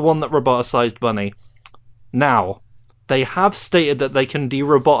assuming it's the one that roboticized Bunny. Now, they have stated that they can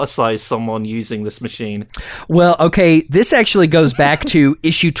de-roboticize someone using this machine. Well, okay, this actually goes back to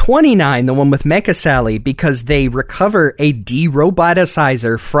issue 29, the one with Mecha Sally, because they recover a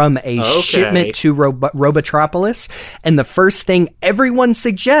de-roboticizer from a shipment to Robotropolis, and the first thing everyone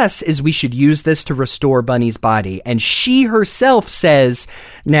suggests is we should use this to restore Bunny's body. And she herself says,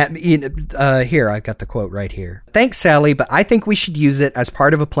 here, I've got the quote right here. Thanks, Sally, but I think we should use it as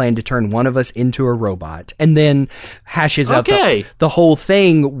part of a plan to turn one of us into a robot. And then hashes out the whole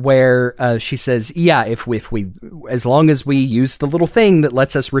thing where she says, yeah, if we, as long as we use the little thing that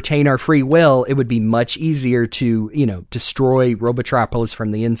lets us retain our free will, it would be much easier to, destroy Robotropolis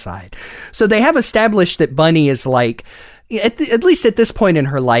from the inside. So they have established that Bunny is like, at least at this point in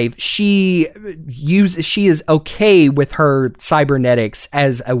her life, she is okay with her cybernetics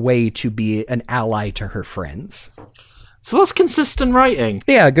as a way to be an ally to her friends. So that's consistent writing.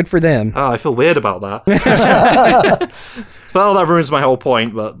 Yeah, good for them. Oh, I feel weird about that. Well, that ruins my whole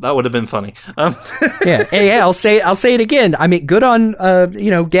point, but that would have been funny. Yeah, I'll say it again. I mean, good on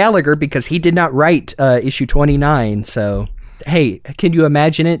Gallagher, because he did not write issue 29. So, hey, can you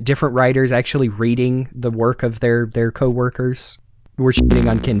imagine it? Different writers actually reading the work of their co-workers. We're shitting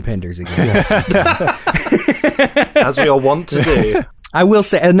on Ken Penders again. As we all want to do. I will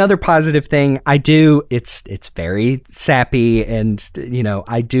say another positive thing. It's very sappy, and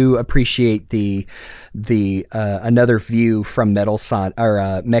I do appreciate the another view from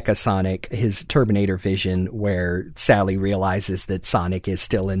Mecha Sonic, his Terminator vision, where Sally realizes that Sonic is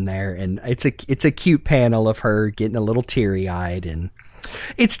still in there, and it's a cute panel of her getting a little teary eyed, and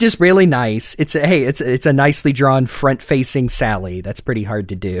it's just really nice. It's a nicely drawn front facing Sally. That's pretty hard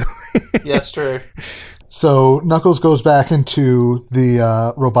to do. Yeah, it's true. So Knuckles goes back into the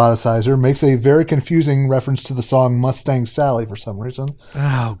roboticizer, makes a very confusing reference to the song Mustang Sally for some reason.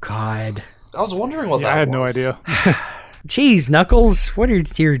 Oh, God. I was wondering what that was. I had no idea. Jeez, Knuckles, what are your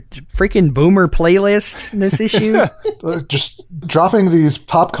freaking boomer playlist in this issue? Just dropping these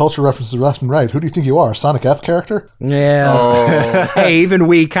pop culture references left and right. Who do you think you are, a Sonic F character? Yeah. Oh. Hey, even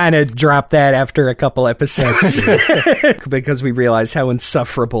we kind of dropped that after a couple episodes because we realized how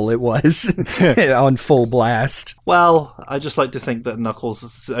insufferable it was on full blast. Well, I just like to think that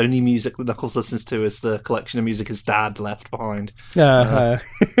Knuckles' only music that Knuckles listens to is the collection of music his dad left behind. I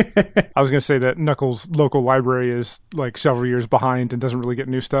was going to say that Knuckles' local library is like several years behind and doesn't really get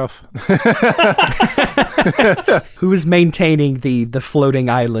new stuff. Who is maintaining the floating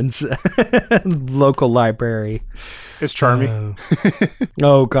islands local library? It's Charmy.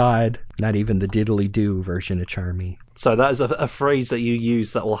 Oh, God. Not even the diddly-do version of Charmy. So that is a phrase that you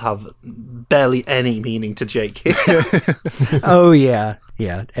use that will have barely any meaning to Jake. Oh, yeah.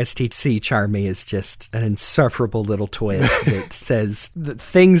 Yeah, STC Charmy is just an insufferable little twit that says the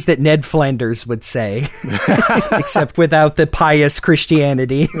things that Ned Flanders would say, except without the pious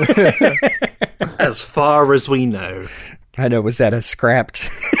Christianity. As far as we know. I know, was that a scrapped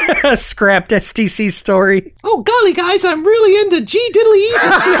STC story? Oh, golly, guys, I'm really into G Diddly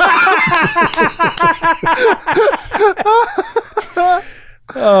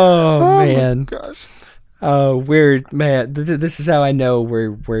Oh, man. Gosh. Oh, this is how I know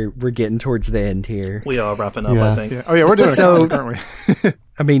we're getting towards the end here. We are wrapping up, I think. Yeah. Oh, yeah, we're doing it, aren't we?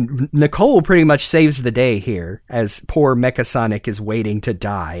 I mean, Nicole pretty much saves the day here, as poor Mecha Sonic is waiting to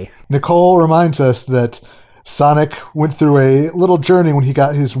die. Nicole reminds us that Sonic went through a little journey when he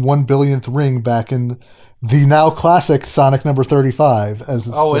got his 1 billionth ring back in the now classic Sonic number 35. As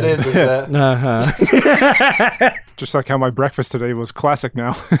it's it is, isn't it? Uh-huh. Just like how my breakfast today was classic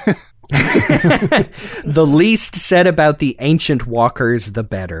now. The least said about the ancient walkers, the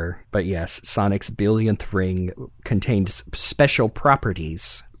better. But yes, Sonic's billionth ring contained special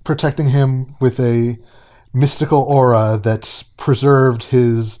properties. Protecting him with a mystical aura that preserved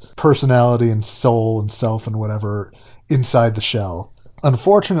his personality and soul and self and whatever inside the shell.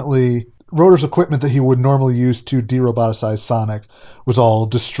 Unfortunately, Rotor's equipment that he would normally use to de-roboticize Sonic was all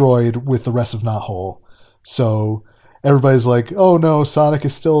destroyed with the rest of Knothole. So everybody's like, oh no, Sonic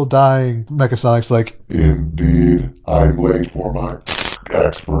is still dying. Mecha Sonic's like, Indeed, I'm late for my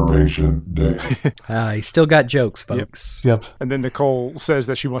expiration day. He still got jokes, folks. Yep. And then Nicole says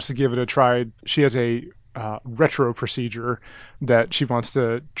that she wants to give it a try. She has a retro procedure that she wants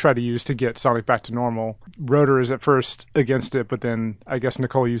to try to use to get Sonic back to normal. Rotor is at first against it, but then I guess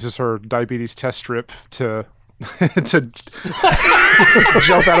Nicole uses her diabetes test strip to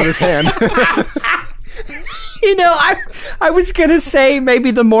jump out of his hand. I was going to say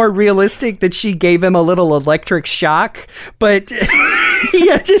maybe the more realistic that she gave him a little electric shock, but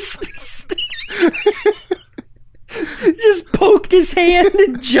yeah, just poked his hand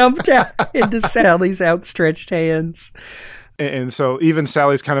and jumped out into Sally's outstretched hands. And so even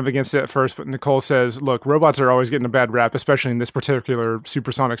Sally's kind of against it at first, but Nicole says, look, robots are always getting a bad rap, especially in this particular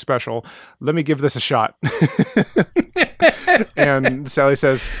supersonic special. Let me give this a shot. And Sally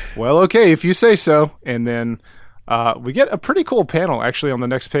says, well, okay, if you say so. And then we get a pretty cool panel, actually, on the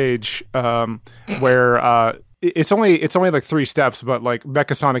next page where it's only like 3 steps, but like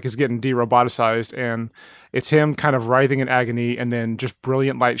Mecha-Sonic is getting de-roboticized, and it's him kind of writhing in agony, and then just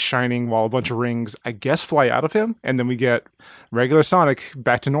brilliant light shining while a bunch of rings, I guess, fly out of him. And then we get regular Sonic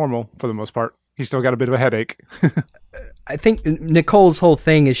back to normal for the most part. He's still got a bit of a headache. I think Nicole's whole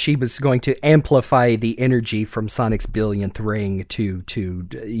thing is she was going to amplify the energy from Sonic's billionth ring to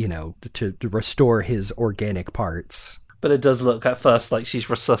restore his organic parts. But it does look at first like she's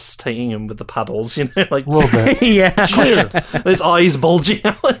resuscitating him with the paddles, like A little bit. Yeah. his eyes bulging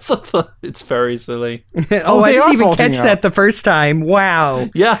out. It's very silly. I didn't even catch that the first time.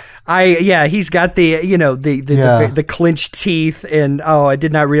 Wow. Yeah. He's got the clenched teeth, and I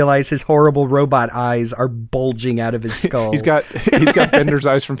did not realize his horrible robot eyes are bulging out of his skull. He's got Bender's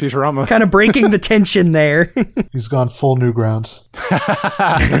eyes from Futurama. Kind of breaking the tension there. He's gone full Newgrounds.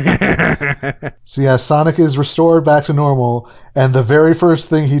 So yeah, Sonic is restored back to normal, and the very first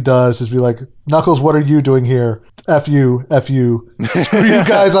thing he does is be like, Knuckles, what are you doing here? F you. Screw you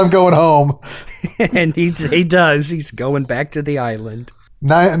guys, I'm going home. And he does. He's going back to the island.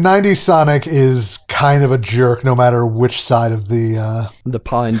 90s Sonic is kind of a jerk no matter which side of the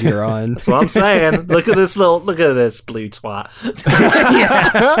pond you're on. That's what I'm saying. Look at this blue twat.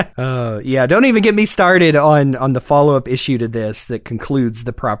 Yeah, don't even get me started on the follow-up issue to this that concludes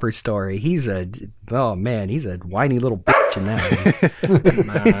the proper story. He's a whiny little bitch in that one.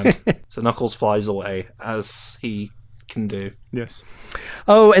 Man. So Knuckles flies away, as he can do. Yes.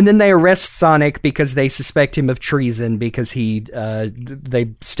 Oh, and then they arrest Sonic because they suspect him of treason because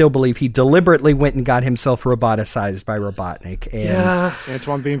they still believe he deliberately went and got himself roboticized by Robotnik. And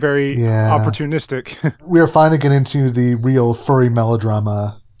Antoine being very opportunistic. We are finally getting into the real furry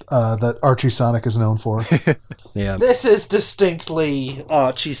melodrama that Archie Sonic is known for. Yeah. This is distinctly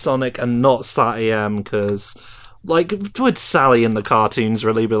Archie Sonic and not Satyam, because would Sally in the cartoons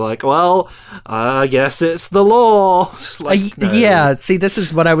really be like, well, I guess it's the law? No. Yeah, see, this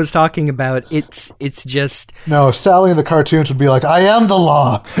is what I was talking about. It's just... No, Sally in the cartoons would be like, I am the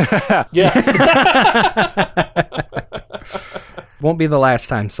law. Yeah. Won't be the last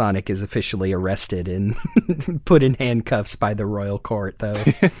time Sonic is officially arrested and put in handcuffs by the royal court, though.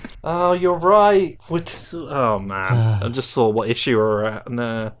 Oh, you're right. Oh, man. I just saw what issue we're at.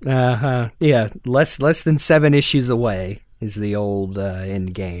 No. Uh-huh. Yeah, less than 7 issues away is the old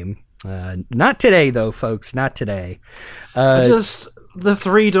end game. Not today, though, folks. Not today. Just the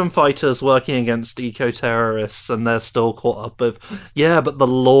freedom fighters working against eco-terrorists, and they're still caught up with, but the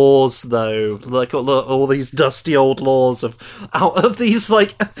laws, though, like all these dusty old laws out of these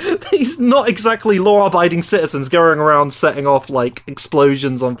these not exactly law-abiding citizens going around setting off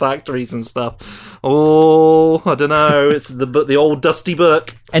explosions on factories and stuff. Oh, I don't know. It's the old dusty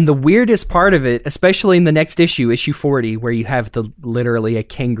book. And the weirdest part of it, especially in the next issue 40, where you have literally a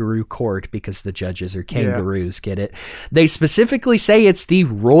kangaroo court because the judges are kangaroos, get it? They specifically say it's the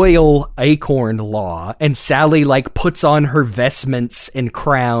royal acorn law, and Sally puts on her vestments and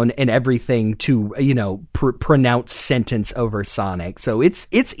crown and everything to, pronounce sentence over Sonic. So it's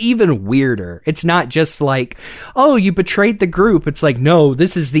even weirder. It's not just oh, you betrayed the group. It's no,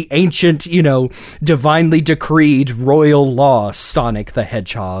 this is the ancient, divinely decreed royal law, Sonic the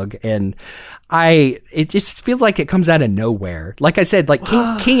Hedgehog. And it just feels like it comes out of nowhere. Like I said,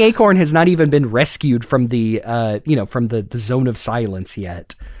 King Acorn has not even been rescued from the from the zone of silence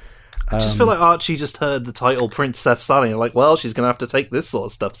yet. I just feel like Archie just heard the title Princess Sally and well, she's gonna have to take this sort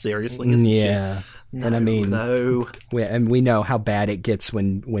of stuff seriously, isn't she? No, and I mean, no. We know how bad it gets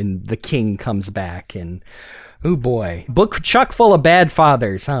when the king comes back, and oh boy, book chock full of bad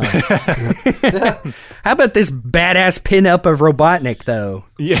fathers, huh? How about this badass pinup of Robotnik, though?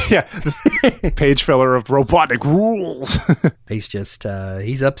 Yeah, this page filler of Robotnik rules. He's just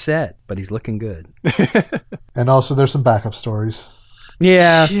he's upset, but he's looking good. And also, there's some backup stories.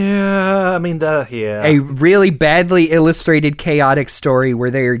 Yeah. I mean, a really badly illustrated chaotic story where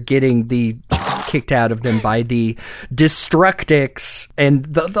they're getting the kicked out of them by the Destructics, and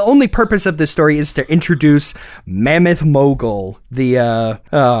the only purpose of this story is to introduce Mammoth Mogul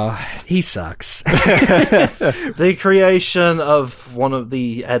He sucks. The creation of one of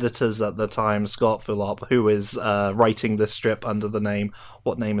the editors at the time, Scott Fulop, who is writing this strip under the name,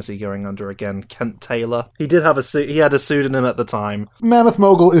 what name is he going under again? Kent Taylor. He did have he had a pseudonym at the time. Mammoth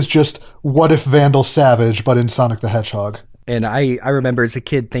Mogul is just What If Vandal Savage, but in Sonic the Hedgehog. And I remember as a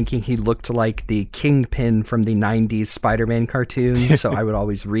kid thinking he looked like the Kingpin from the 90s Spider-Man cartoon, so I would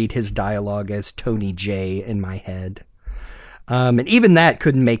always read his dialogue as Tony J in my head. And even that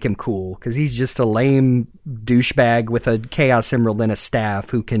couldn't make him cool, because he's just a lame douchebag with a Chaos Emerald and a staff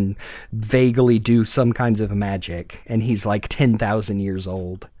who can vaguely do some kinds of magic, and he's like 10,000 years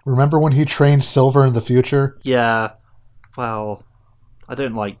old. Remember when he trained Silver in the future? Yeah. Well, I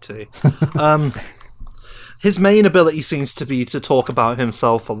don't like to. His main ability seems to be to talk about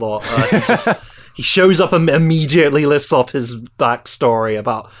himself a lot. He shows up and immediately lists off his backstory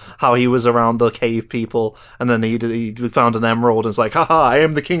about how he was around the cave people, and then he found an emerald and is like, haha, I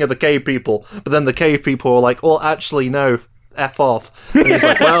am the king of the cave people. But then the cave people are like, well, actually, no, F off. And he's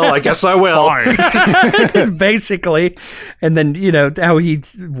like, well, I guess I will. Basically. And then, how he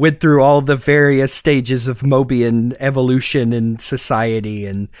went through all the various stages of Mobian evolution in society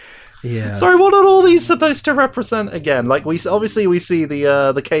and... Yeah. Sorry, what are all these supposed to represent again? Like, we see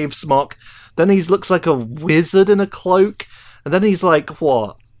the cave smock. Then he looks like a wizard in a cloak, and then he's like,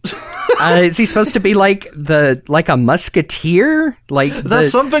 what? Is he supposed to be like a musketeer?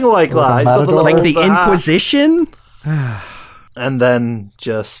 That's something like that. He's got like the Inquisition. And then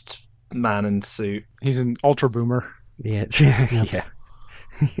just man in suit. He's an ultra boomer. Yeah. Yeah.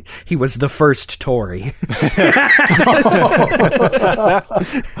 He was the first Tory.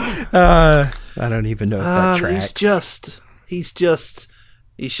 I don't even know if that tracks.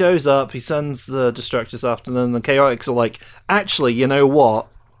 He shows up, he sends the Destructors after them, the Chaotix are like, actually, you know what?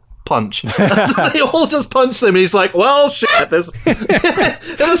 Punch. They all just punch him, and he's like, well, shit, there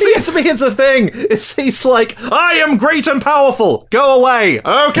seems to be it's a thing. He's like, I am great and powerful. Go away.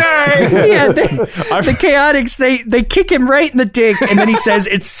 Okay. Yeah, the Chaotix, they kick him right in the dick, and then he says,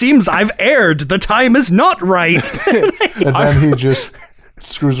 it seems I've erred. The time is not right. And then he just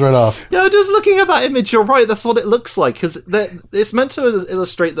screws right off. Yeah, just looking at that image, you're right, that's what it looks like, because it's meant to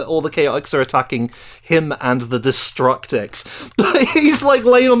illustrate that all the Chaotix are attacking him and the Destructix. But he's like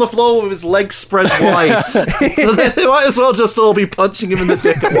laying on the floor with his legs spread wide. So they might as well just all be punching him in the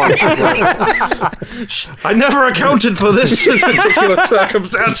dick at once. I never accounted for this particular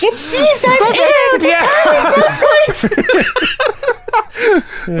circumstance. It seems I've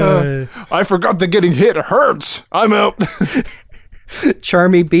erred. I forgot that getting hit hurts. I'm out.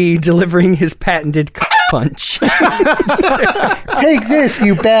 Charmy B delivering his patented punch. Take this,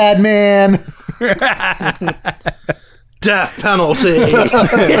 you bad man. Death penalty.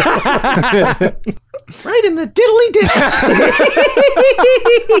 Right in the diddly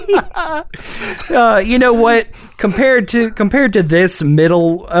dick. You know what? Compared to this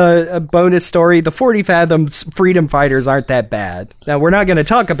middle bonus story, the 40 Fathoms Freedom Fighters aren't that bad. Now, we're not going to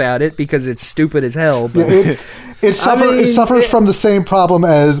talk about it because it's stupid as hell. But it suffers from the same problem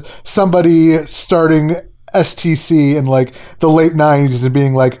as somebody starting STC in like the late 90s and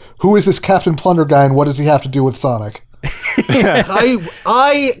being like, who is this Captain Plunder guy and what does he have to do with Sonic?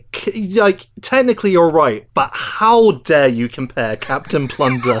 I like, technically you're right, but how dare you compare Captain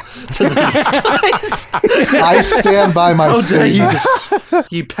Plunder to these guys? I stand by my statement.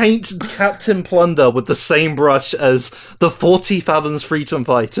 You paint Captain Plunder with the same brush as the 40 Fathoms Freedom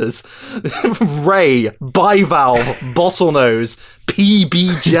Fighters, Ray, Bivalve, Bottlenose,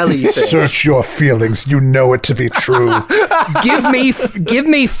 PB Jellyfish. Search your feelings. You know it to be true. Give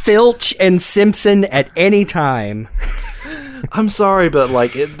me Filch and Simpson at any time. I'm sorry, but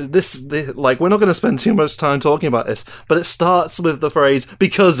like we're not going to spend too much time talking about this. But it starts with the phrase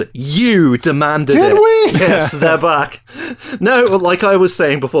 "because you demanded it." Did we? Yes, they're back. No, like I was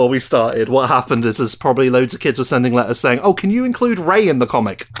saying before we started, what happened is probably loads of kids were sending letters saying, "Oh, can you include Ray in the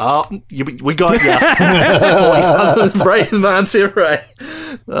comic?" We got you. Ray the Manta Ray.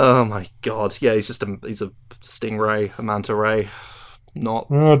 Oh my god, yeah, he's a stingray, a manta ray. Not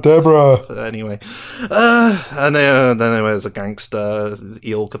Deborah. Anyway, and then there's a gangster,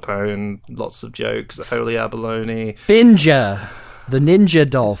 Eel Capone, lots of jokes, Holy Abalone, Finja, the ninja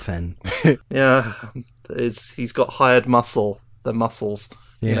dolphin. Yeah, he's got hired muscle, the muscles,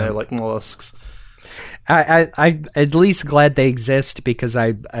 like mollusks. I'm at least glad they exist because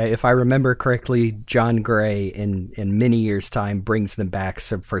if I remember correctly, John Gray in many years' time brings them back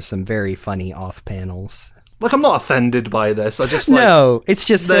for some very funny off panels. Like, I'm not offended by this. I just, like... No, it's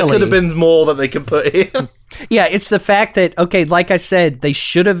just there silly. could have been more that they could put in. Yeah, it's the fact that, okay, like I said, they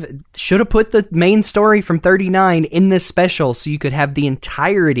should have put the main story from 39 in this special so you could have the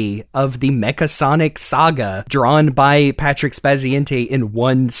entirety of the Mechasonic saga drawn by Patrick Spaziante in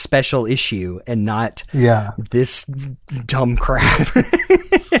one special issue and not this dumb crap.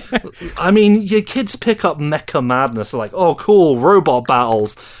 I mean, your kids pick up Mecha Madness, like, oh, cool, robot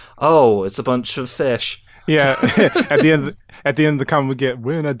battles. Oh, it's a bunch of fish. Yeah, at the end of the comic, we get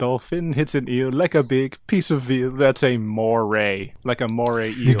when a dolphin hits an eel like a big piece of veal. That's a moray, like a moray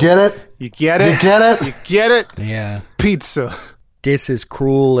eel. You get it? You get it? You get it? You get it? Yeah. Pizza. This is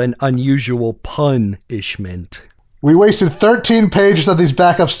cruel and unusual punishment. We wasted 13 pages of these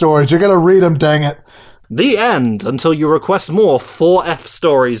backup stories. You're going to read them, dang it. The end, until you request more 4F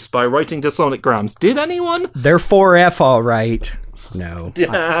stories by writing to Sonicgrams. Did anyone? They're 4F, all right. No.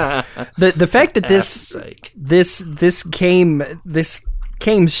 The fact that this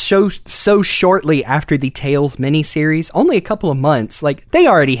came so shortly after the Tales miniseries, only a couple of months. Like, they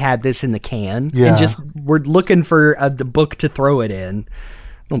already had this in the can and just were looking for the book to throw it in.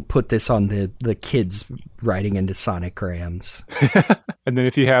 Don't put this on the kids writing into Sonicgrams. And then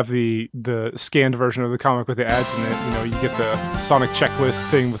if you have the scanned version of the comic with the ads in it, you know, you get the Sonic checklist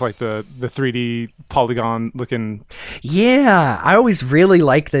thing with like the 3D polygon looking. Yeah, I always really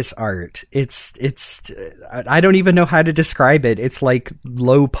like this art. It's I don't even know how to describe it. It's like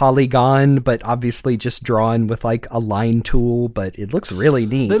low polygon, but obviously just drawn with like a line tool, but it looks really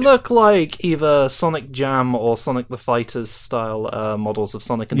neat. They look like either Sonic Jam or Sonic the Fighters style models of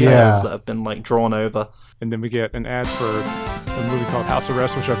Sonic and Tails that have been like drawn over. And then we get an ad for a movie called House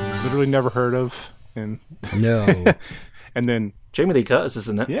Arrest, which I've literally never heard of. And no. And then Jamie Lee Curtis is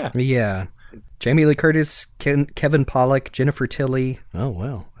in it. Yeah. Jamie Lee Curtis, Kevin Pollak, Jennifer Tilly. Oh,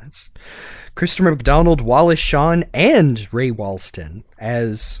 well, that's Christopher McDonald, Wallace Shawn, and Ray Walston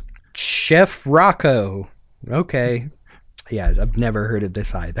as Chef Rocco. Okay. Yeah, I've never heard of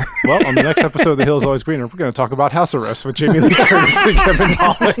this either. Well, on the next episode of The Hill's Always Greener, we're going to talk about House Arrest with Jamie Lee Curtis and Kevin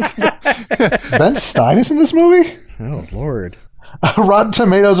Pollak. Ben Stein is in this movie? Oh, Lord. Rotten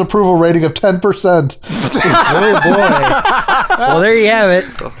Tomatoes approval rating of 10%. Oh, boy. Well, there you have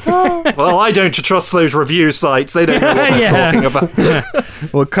it. Well, I don't trust those review sites. They don't know what they're talking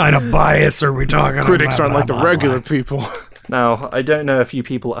about. What kind of bias are we talking about? Critics aren't like the regular people. Now, I don't know if you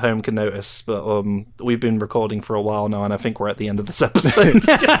people at home can notice, but we've been recording for a while now, and I think we're at the end of this episode.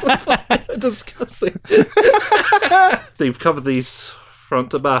 Discussing. They've covered these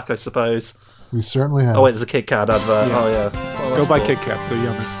front to back, I suppose. We certainly have. Oh, wait, there's a Kit Kat advert. Yeah. Oh, yeah. Well, go buy cool. Kit Kats. They're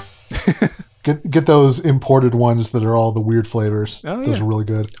yummy. Get those imported ones that are all the weird flavors. Oh, those are really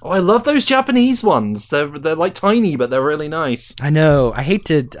good. Oh, I love those Japanese ones. They're like tiny, but they're really nice. I know. I hate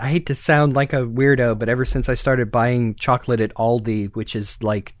to sound like a weirdo, but ever since I started buying chocolate at Aldi, which is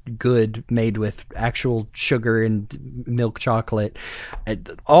like good, made with actual sugar and milk chocolate,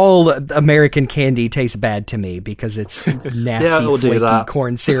 all American candy tastes bad to me because it's nasty, flaky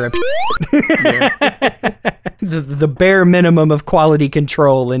corn syrup. The bare minimum of quality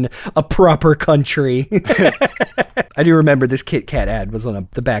control in a proper country. I do remember this Kit Kat ad was on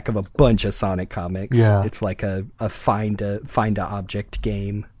the back of a bunch of Sonic comics. Yeah. It's like a find a object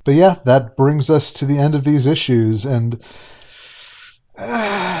game. But yeah, that brings us to the end of these issues, and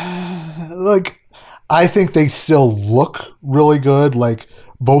like, I think they still look really good. Like,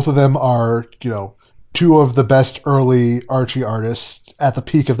 both of them are, two of the best early Archie artists at the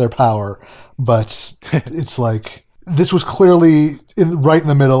peak of their power, but it's like, this was clearly right in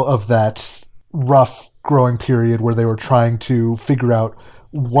the middle of that rough growing period where they were trying to figure out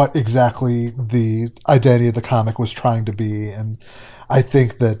what exactly the identity of the comic was trying to be, and I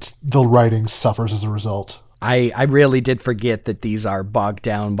think that the writing suffers as a result. I really did forget that these are bogged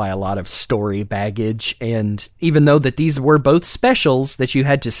down by a lot of story baggage, and even though that these were both specials that you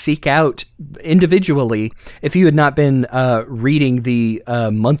had to seek out individually, if you had not been reading the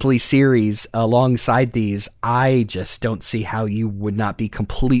monthly series alongside these, I just don't see how you would not be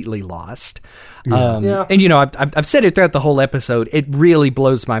completely lost. Yeah. And I've said it throughout the whole episode, it really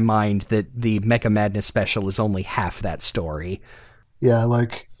blows my mind that the Mecha Madness special is only half that story. Yeah,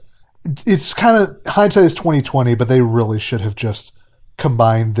 like, it's kind of, hindsight is 20/20, but they really should have just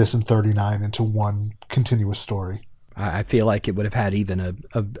combined this and 39 into one continuous story. I feel like it would have had even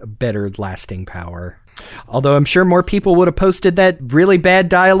a better lasting power. Although I'm sure more people would have posted that really bad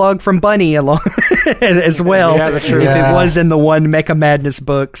dialogue from Bunny along as well that's true. if it was in the one Mecha Madness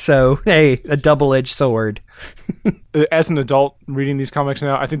book. So, hey, a double-edged sword. As an adult reading these comics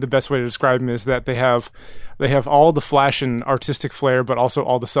now, I think the best way to describe them is that they have all the flash and artistic flair, but also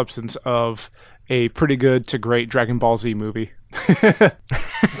all the substance of a pretty good to great Dragon Ball Z movie.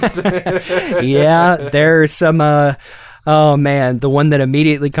 Yeah, there's some... oh man, the one that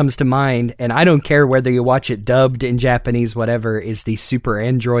immediately comes to mind, and I don't care whether you watch it dubbed in Japanese, whatever, is the Super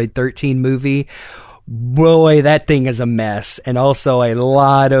Android 13 movie. Boy, that thing is a mess, and also a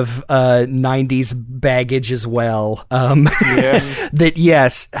lot of 90s baggage as well. That,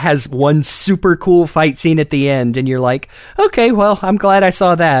 yes, has one super cool fight scene at the end, and you're like, okay, well, I'm glad I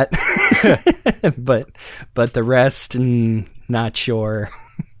saw that. but the rest, not sure.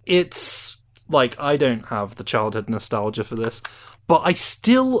 It's like, I don't have the childhood nostalgia for this, but I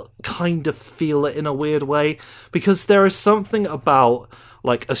still kind of feel it in a weird way, because there is something about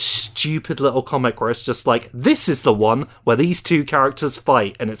like a stupid little comic where it's just like, this is the one where these two characters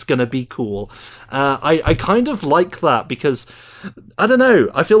fight and it's gonna be cool. I kind of like that because, I don't know,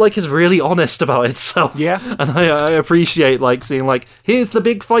 I feel like it's really honest about itself. Yeah. And I appreciate like seeing like, here's the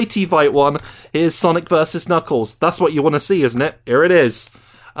big fighty fight one, here's Sonic versus Knuckles. That's what you want to see, isn't it? Here it is.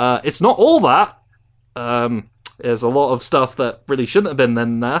 It's not all that. There's a lot of stuff that really shouldn't have been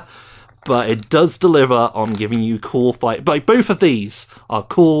in there, but it does deliver on giving you cool fight. Like, both of these are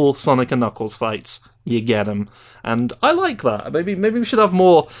cool Sonic and Knuckles fights. You get them. And I like that. Maybe we should have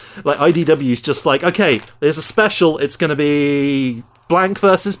more, like, IDWs just like, okay, there's a special, it's going to be blank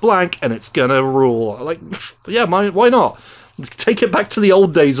versus blank, and it's going to rule. Like, yeah, why not? Take it back to the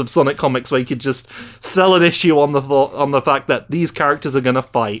old days of Sonic comics where you could just sell an issue on the fact that these characters are going to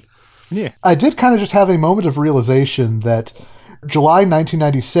fight. Yeah. I did kind of just have a moment of realization that July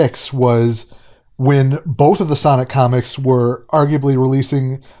 1996 was when both of the Sonic comics were arguably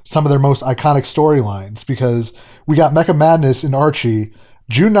releasing some of their most iconic storylines, because we got Mecha Madness in Archie.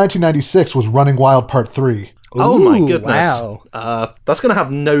 June 1996 was Running Wild Part 3. Oh my goodness. Wow. That's going to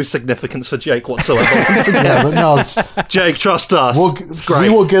have no significance for Jake whatsoever. Yeah, but no, Jake, trust us. we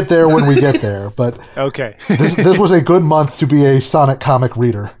will get there when we get there. But Okay. this was a good month to be a Sonic comic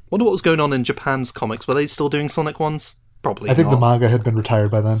reader. Wonder what was going on in Japan's comics. Were they still doing Sonic ones? Probably I think not. the manga had been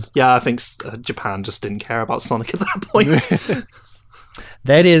retired by then. Yeah, I think Japan just didn't care about Sonic at that point.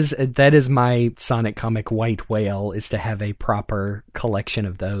 That is my Sonic comic white whale, is to have a proper collection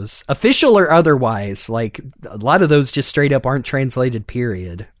of those, official or otherwise. Like, a lot of those just straight up aren't translated,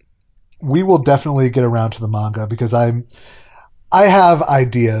 period. We will definitely get around to the manga, because I have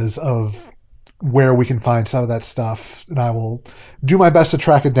ideas of where we can find some of that stuff, and I will do my best to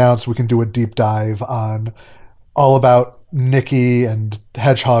track it down so we can do a deep dive on all about Nikki and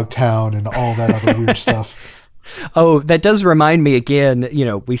Hedgehog Town and all that other weird stuff. Oh, that does remind me again,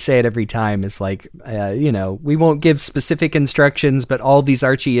 we say it every time, is like, we won't give specific instructions, but all these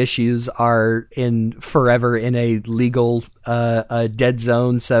Archie issues are forever in a legal dead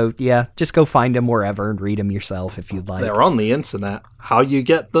zone. So yeah, just go find them wherever and read them yourself if you'd like. They're on the internet. How you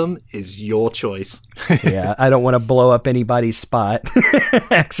get them is your choice. Yeah, I don't want to blow up anybody's spot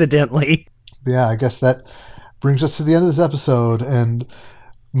accidentally. Yeah, I guess that brings us to the end of this episode, and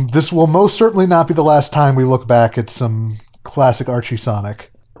this will most certainly not be the last time we look back at some classic Archie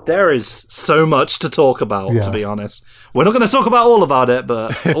Sonic. There is so much to talk about, to be honest. We're not going to talk about all of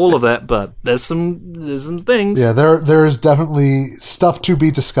it, but there's some things. Yeah, there is definitely stuff to be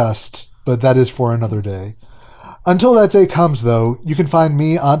discussed, but that is for another day. Until that day comes, though, you can find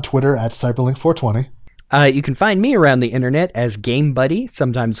me on Twitter at Cyberlink420. You can find me around the internet as Game Buddy,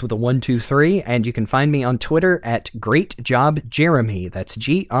 sometimes with a 123, and you can find me on Twitter at Great Job Jeremy. That's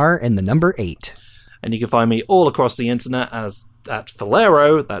GR and the number 8. And you can find me all across the internet as at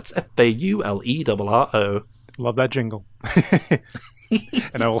Falero. That's FAULERRO. Love that jingle.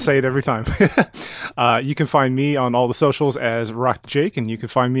 And I will say it every time. You can find me on all the socials as Rock the Jake, and you can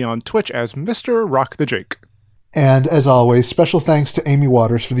find me on Twitch as Mr. Rock the Jake. And as always, special thanks to Amy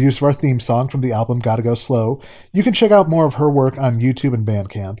Waters for the use of our theme song from the album Gotta Go Slow. You can check out more of her work on YouTube and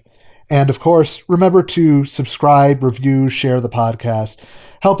Bandcamp. And of course, remember to subscribe, review, share the podcast.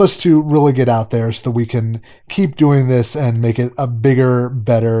 Help us to really get out there so that we can keep doing this and make it a bigger,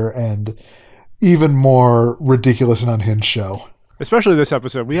 better, and even more ridiculous and unhinged show. Especially this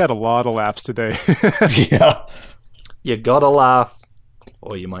episode. We had a lot of laughs today. Yeah. You gotta laugh,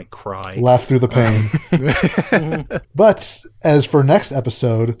 or you might cry. Laugh through the pain. But as for next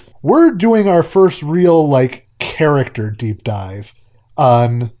episode, we're doing our first real, character deep dive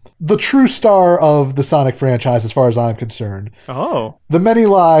on the true star of the Sonic franchise, as far as I'm concerned. Oh. The many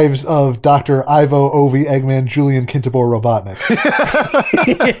lives of Dr. Ivo, Ovi, Eggman, Julian, Kintobor, Robotnik.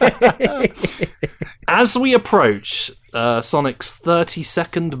 As we approach Sonic's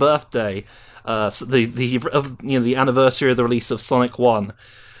 32nd birthday, the anniversary of the release of Sonic 1,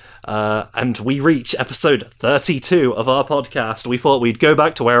 and we reach episode 32 of our podcast, we thought we'd go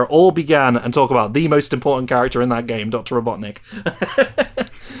back to where it all began and talk about the most important character in that game, Dr. Robotnik.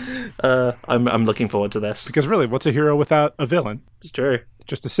 I'm looking forward to this. Because really, what's a hero without a villain? It's true.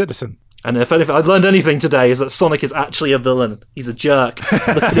 Just a citizen. And if I've learned anything today, is that Sonic is actually a villain. He's a jerk. Look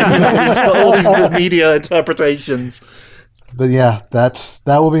at him, he's got all these media interpretations. But yeah, that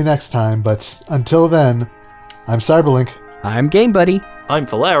will be next time. But until then, I'm Cyberlink. I'm Game Buddy. I'm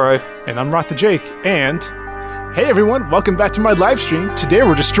Falero. And I'm Rot the Jake. And hey everyone, welcome back to my live stream. Today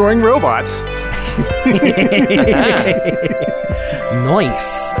we're destroying robots.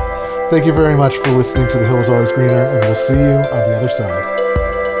 Nice. Thank you very much for listening to The Hill is Always Greener, and we'll see you on the other side.